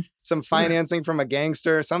restoration. Some financing from a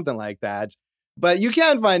gangster, something like that. But you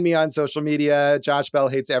can find me on social media, Josh Bell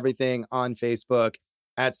Hates Everything on Facebook,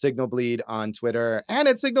 at Signal Bleed on Twitter, and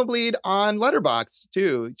at Signal Bleed on Letterboxd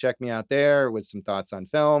too. Check me out there with some thoughts on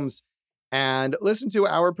films. And listen to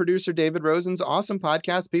our producer, David Rosen's awesome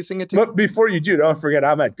podcast, Piecing It Together. But before you do, don't forget,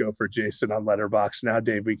 I'm at Go for Jason on Letterboxd. Now,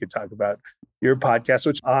 Dave, we could talk about your podcast,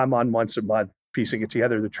 which I'm on once a month, Piecing It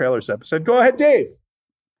Together, the trailers episode. Go ahead, Dave.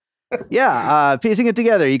 Yeah, Piecing It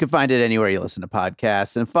Together. You can find it anywhere you listen to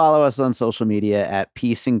podcasts, and follow us on social media at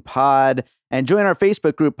Piecing Pod, and join our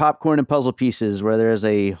Facebook group, Popcorn and Puzzle Pieces, where there's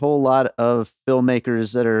a whole lot of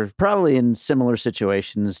filmmakers that are probably in similar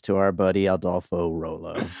situations to our buddy Adolfo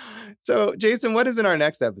Rollo. So, Jason, what is in our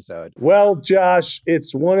next episode? Well, Josh,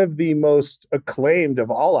 it's one of the most acclaimed of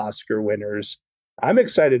all Oscar winners. I'm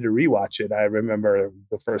excited to rewatch it. I remember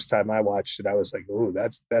the first time I watched it, I was like, "Ooh,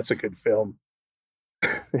 that's a good film."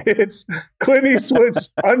 It's Clint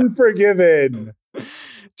Eastwood's Unforgiven.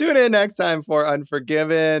 Tune in next time for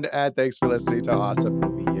Unforgiven, and thanks for listening to Awesome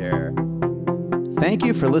Movie Year. Thank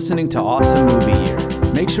you for listening to Awesome Movie Year.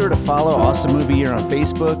 Make sure to follow Awesome Movie Year on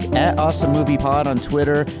Facebook, at Awesome Movie Pod on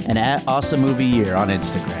Twitter, and at Awesome Movie Year on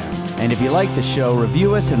Instagram. And if you like the show,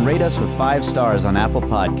 review us and rate us with 5 stars on Apple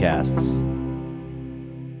Podcasts.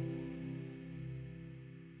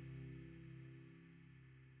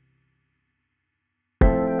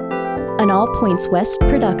 An All Points West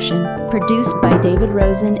production, produced by David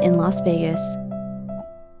Rosen in Las Vegas.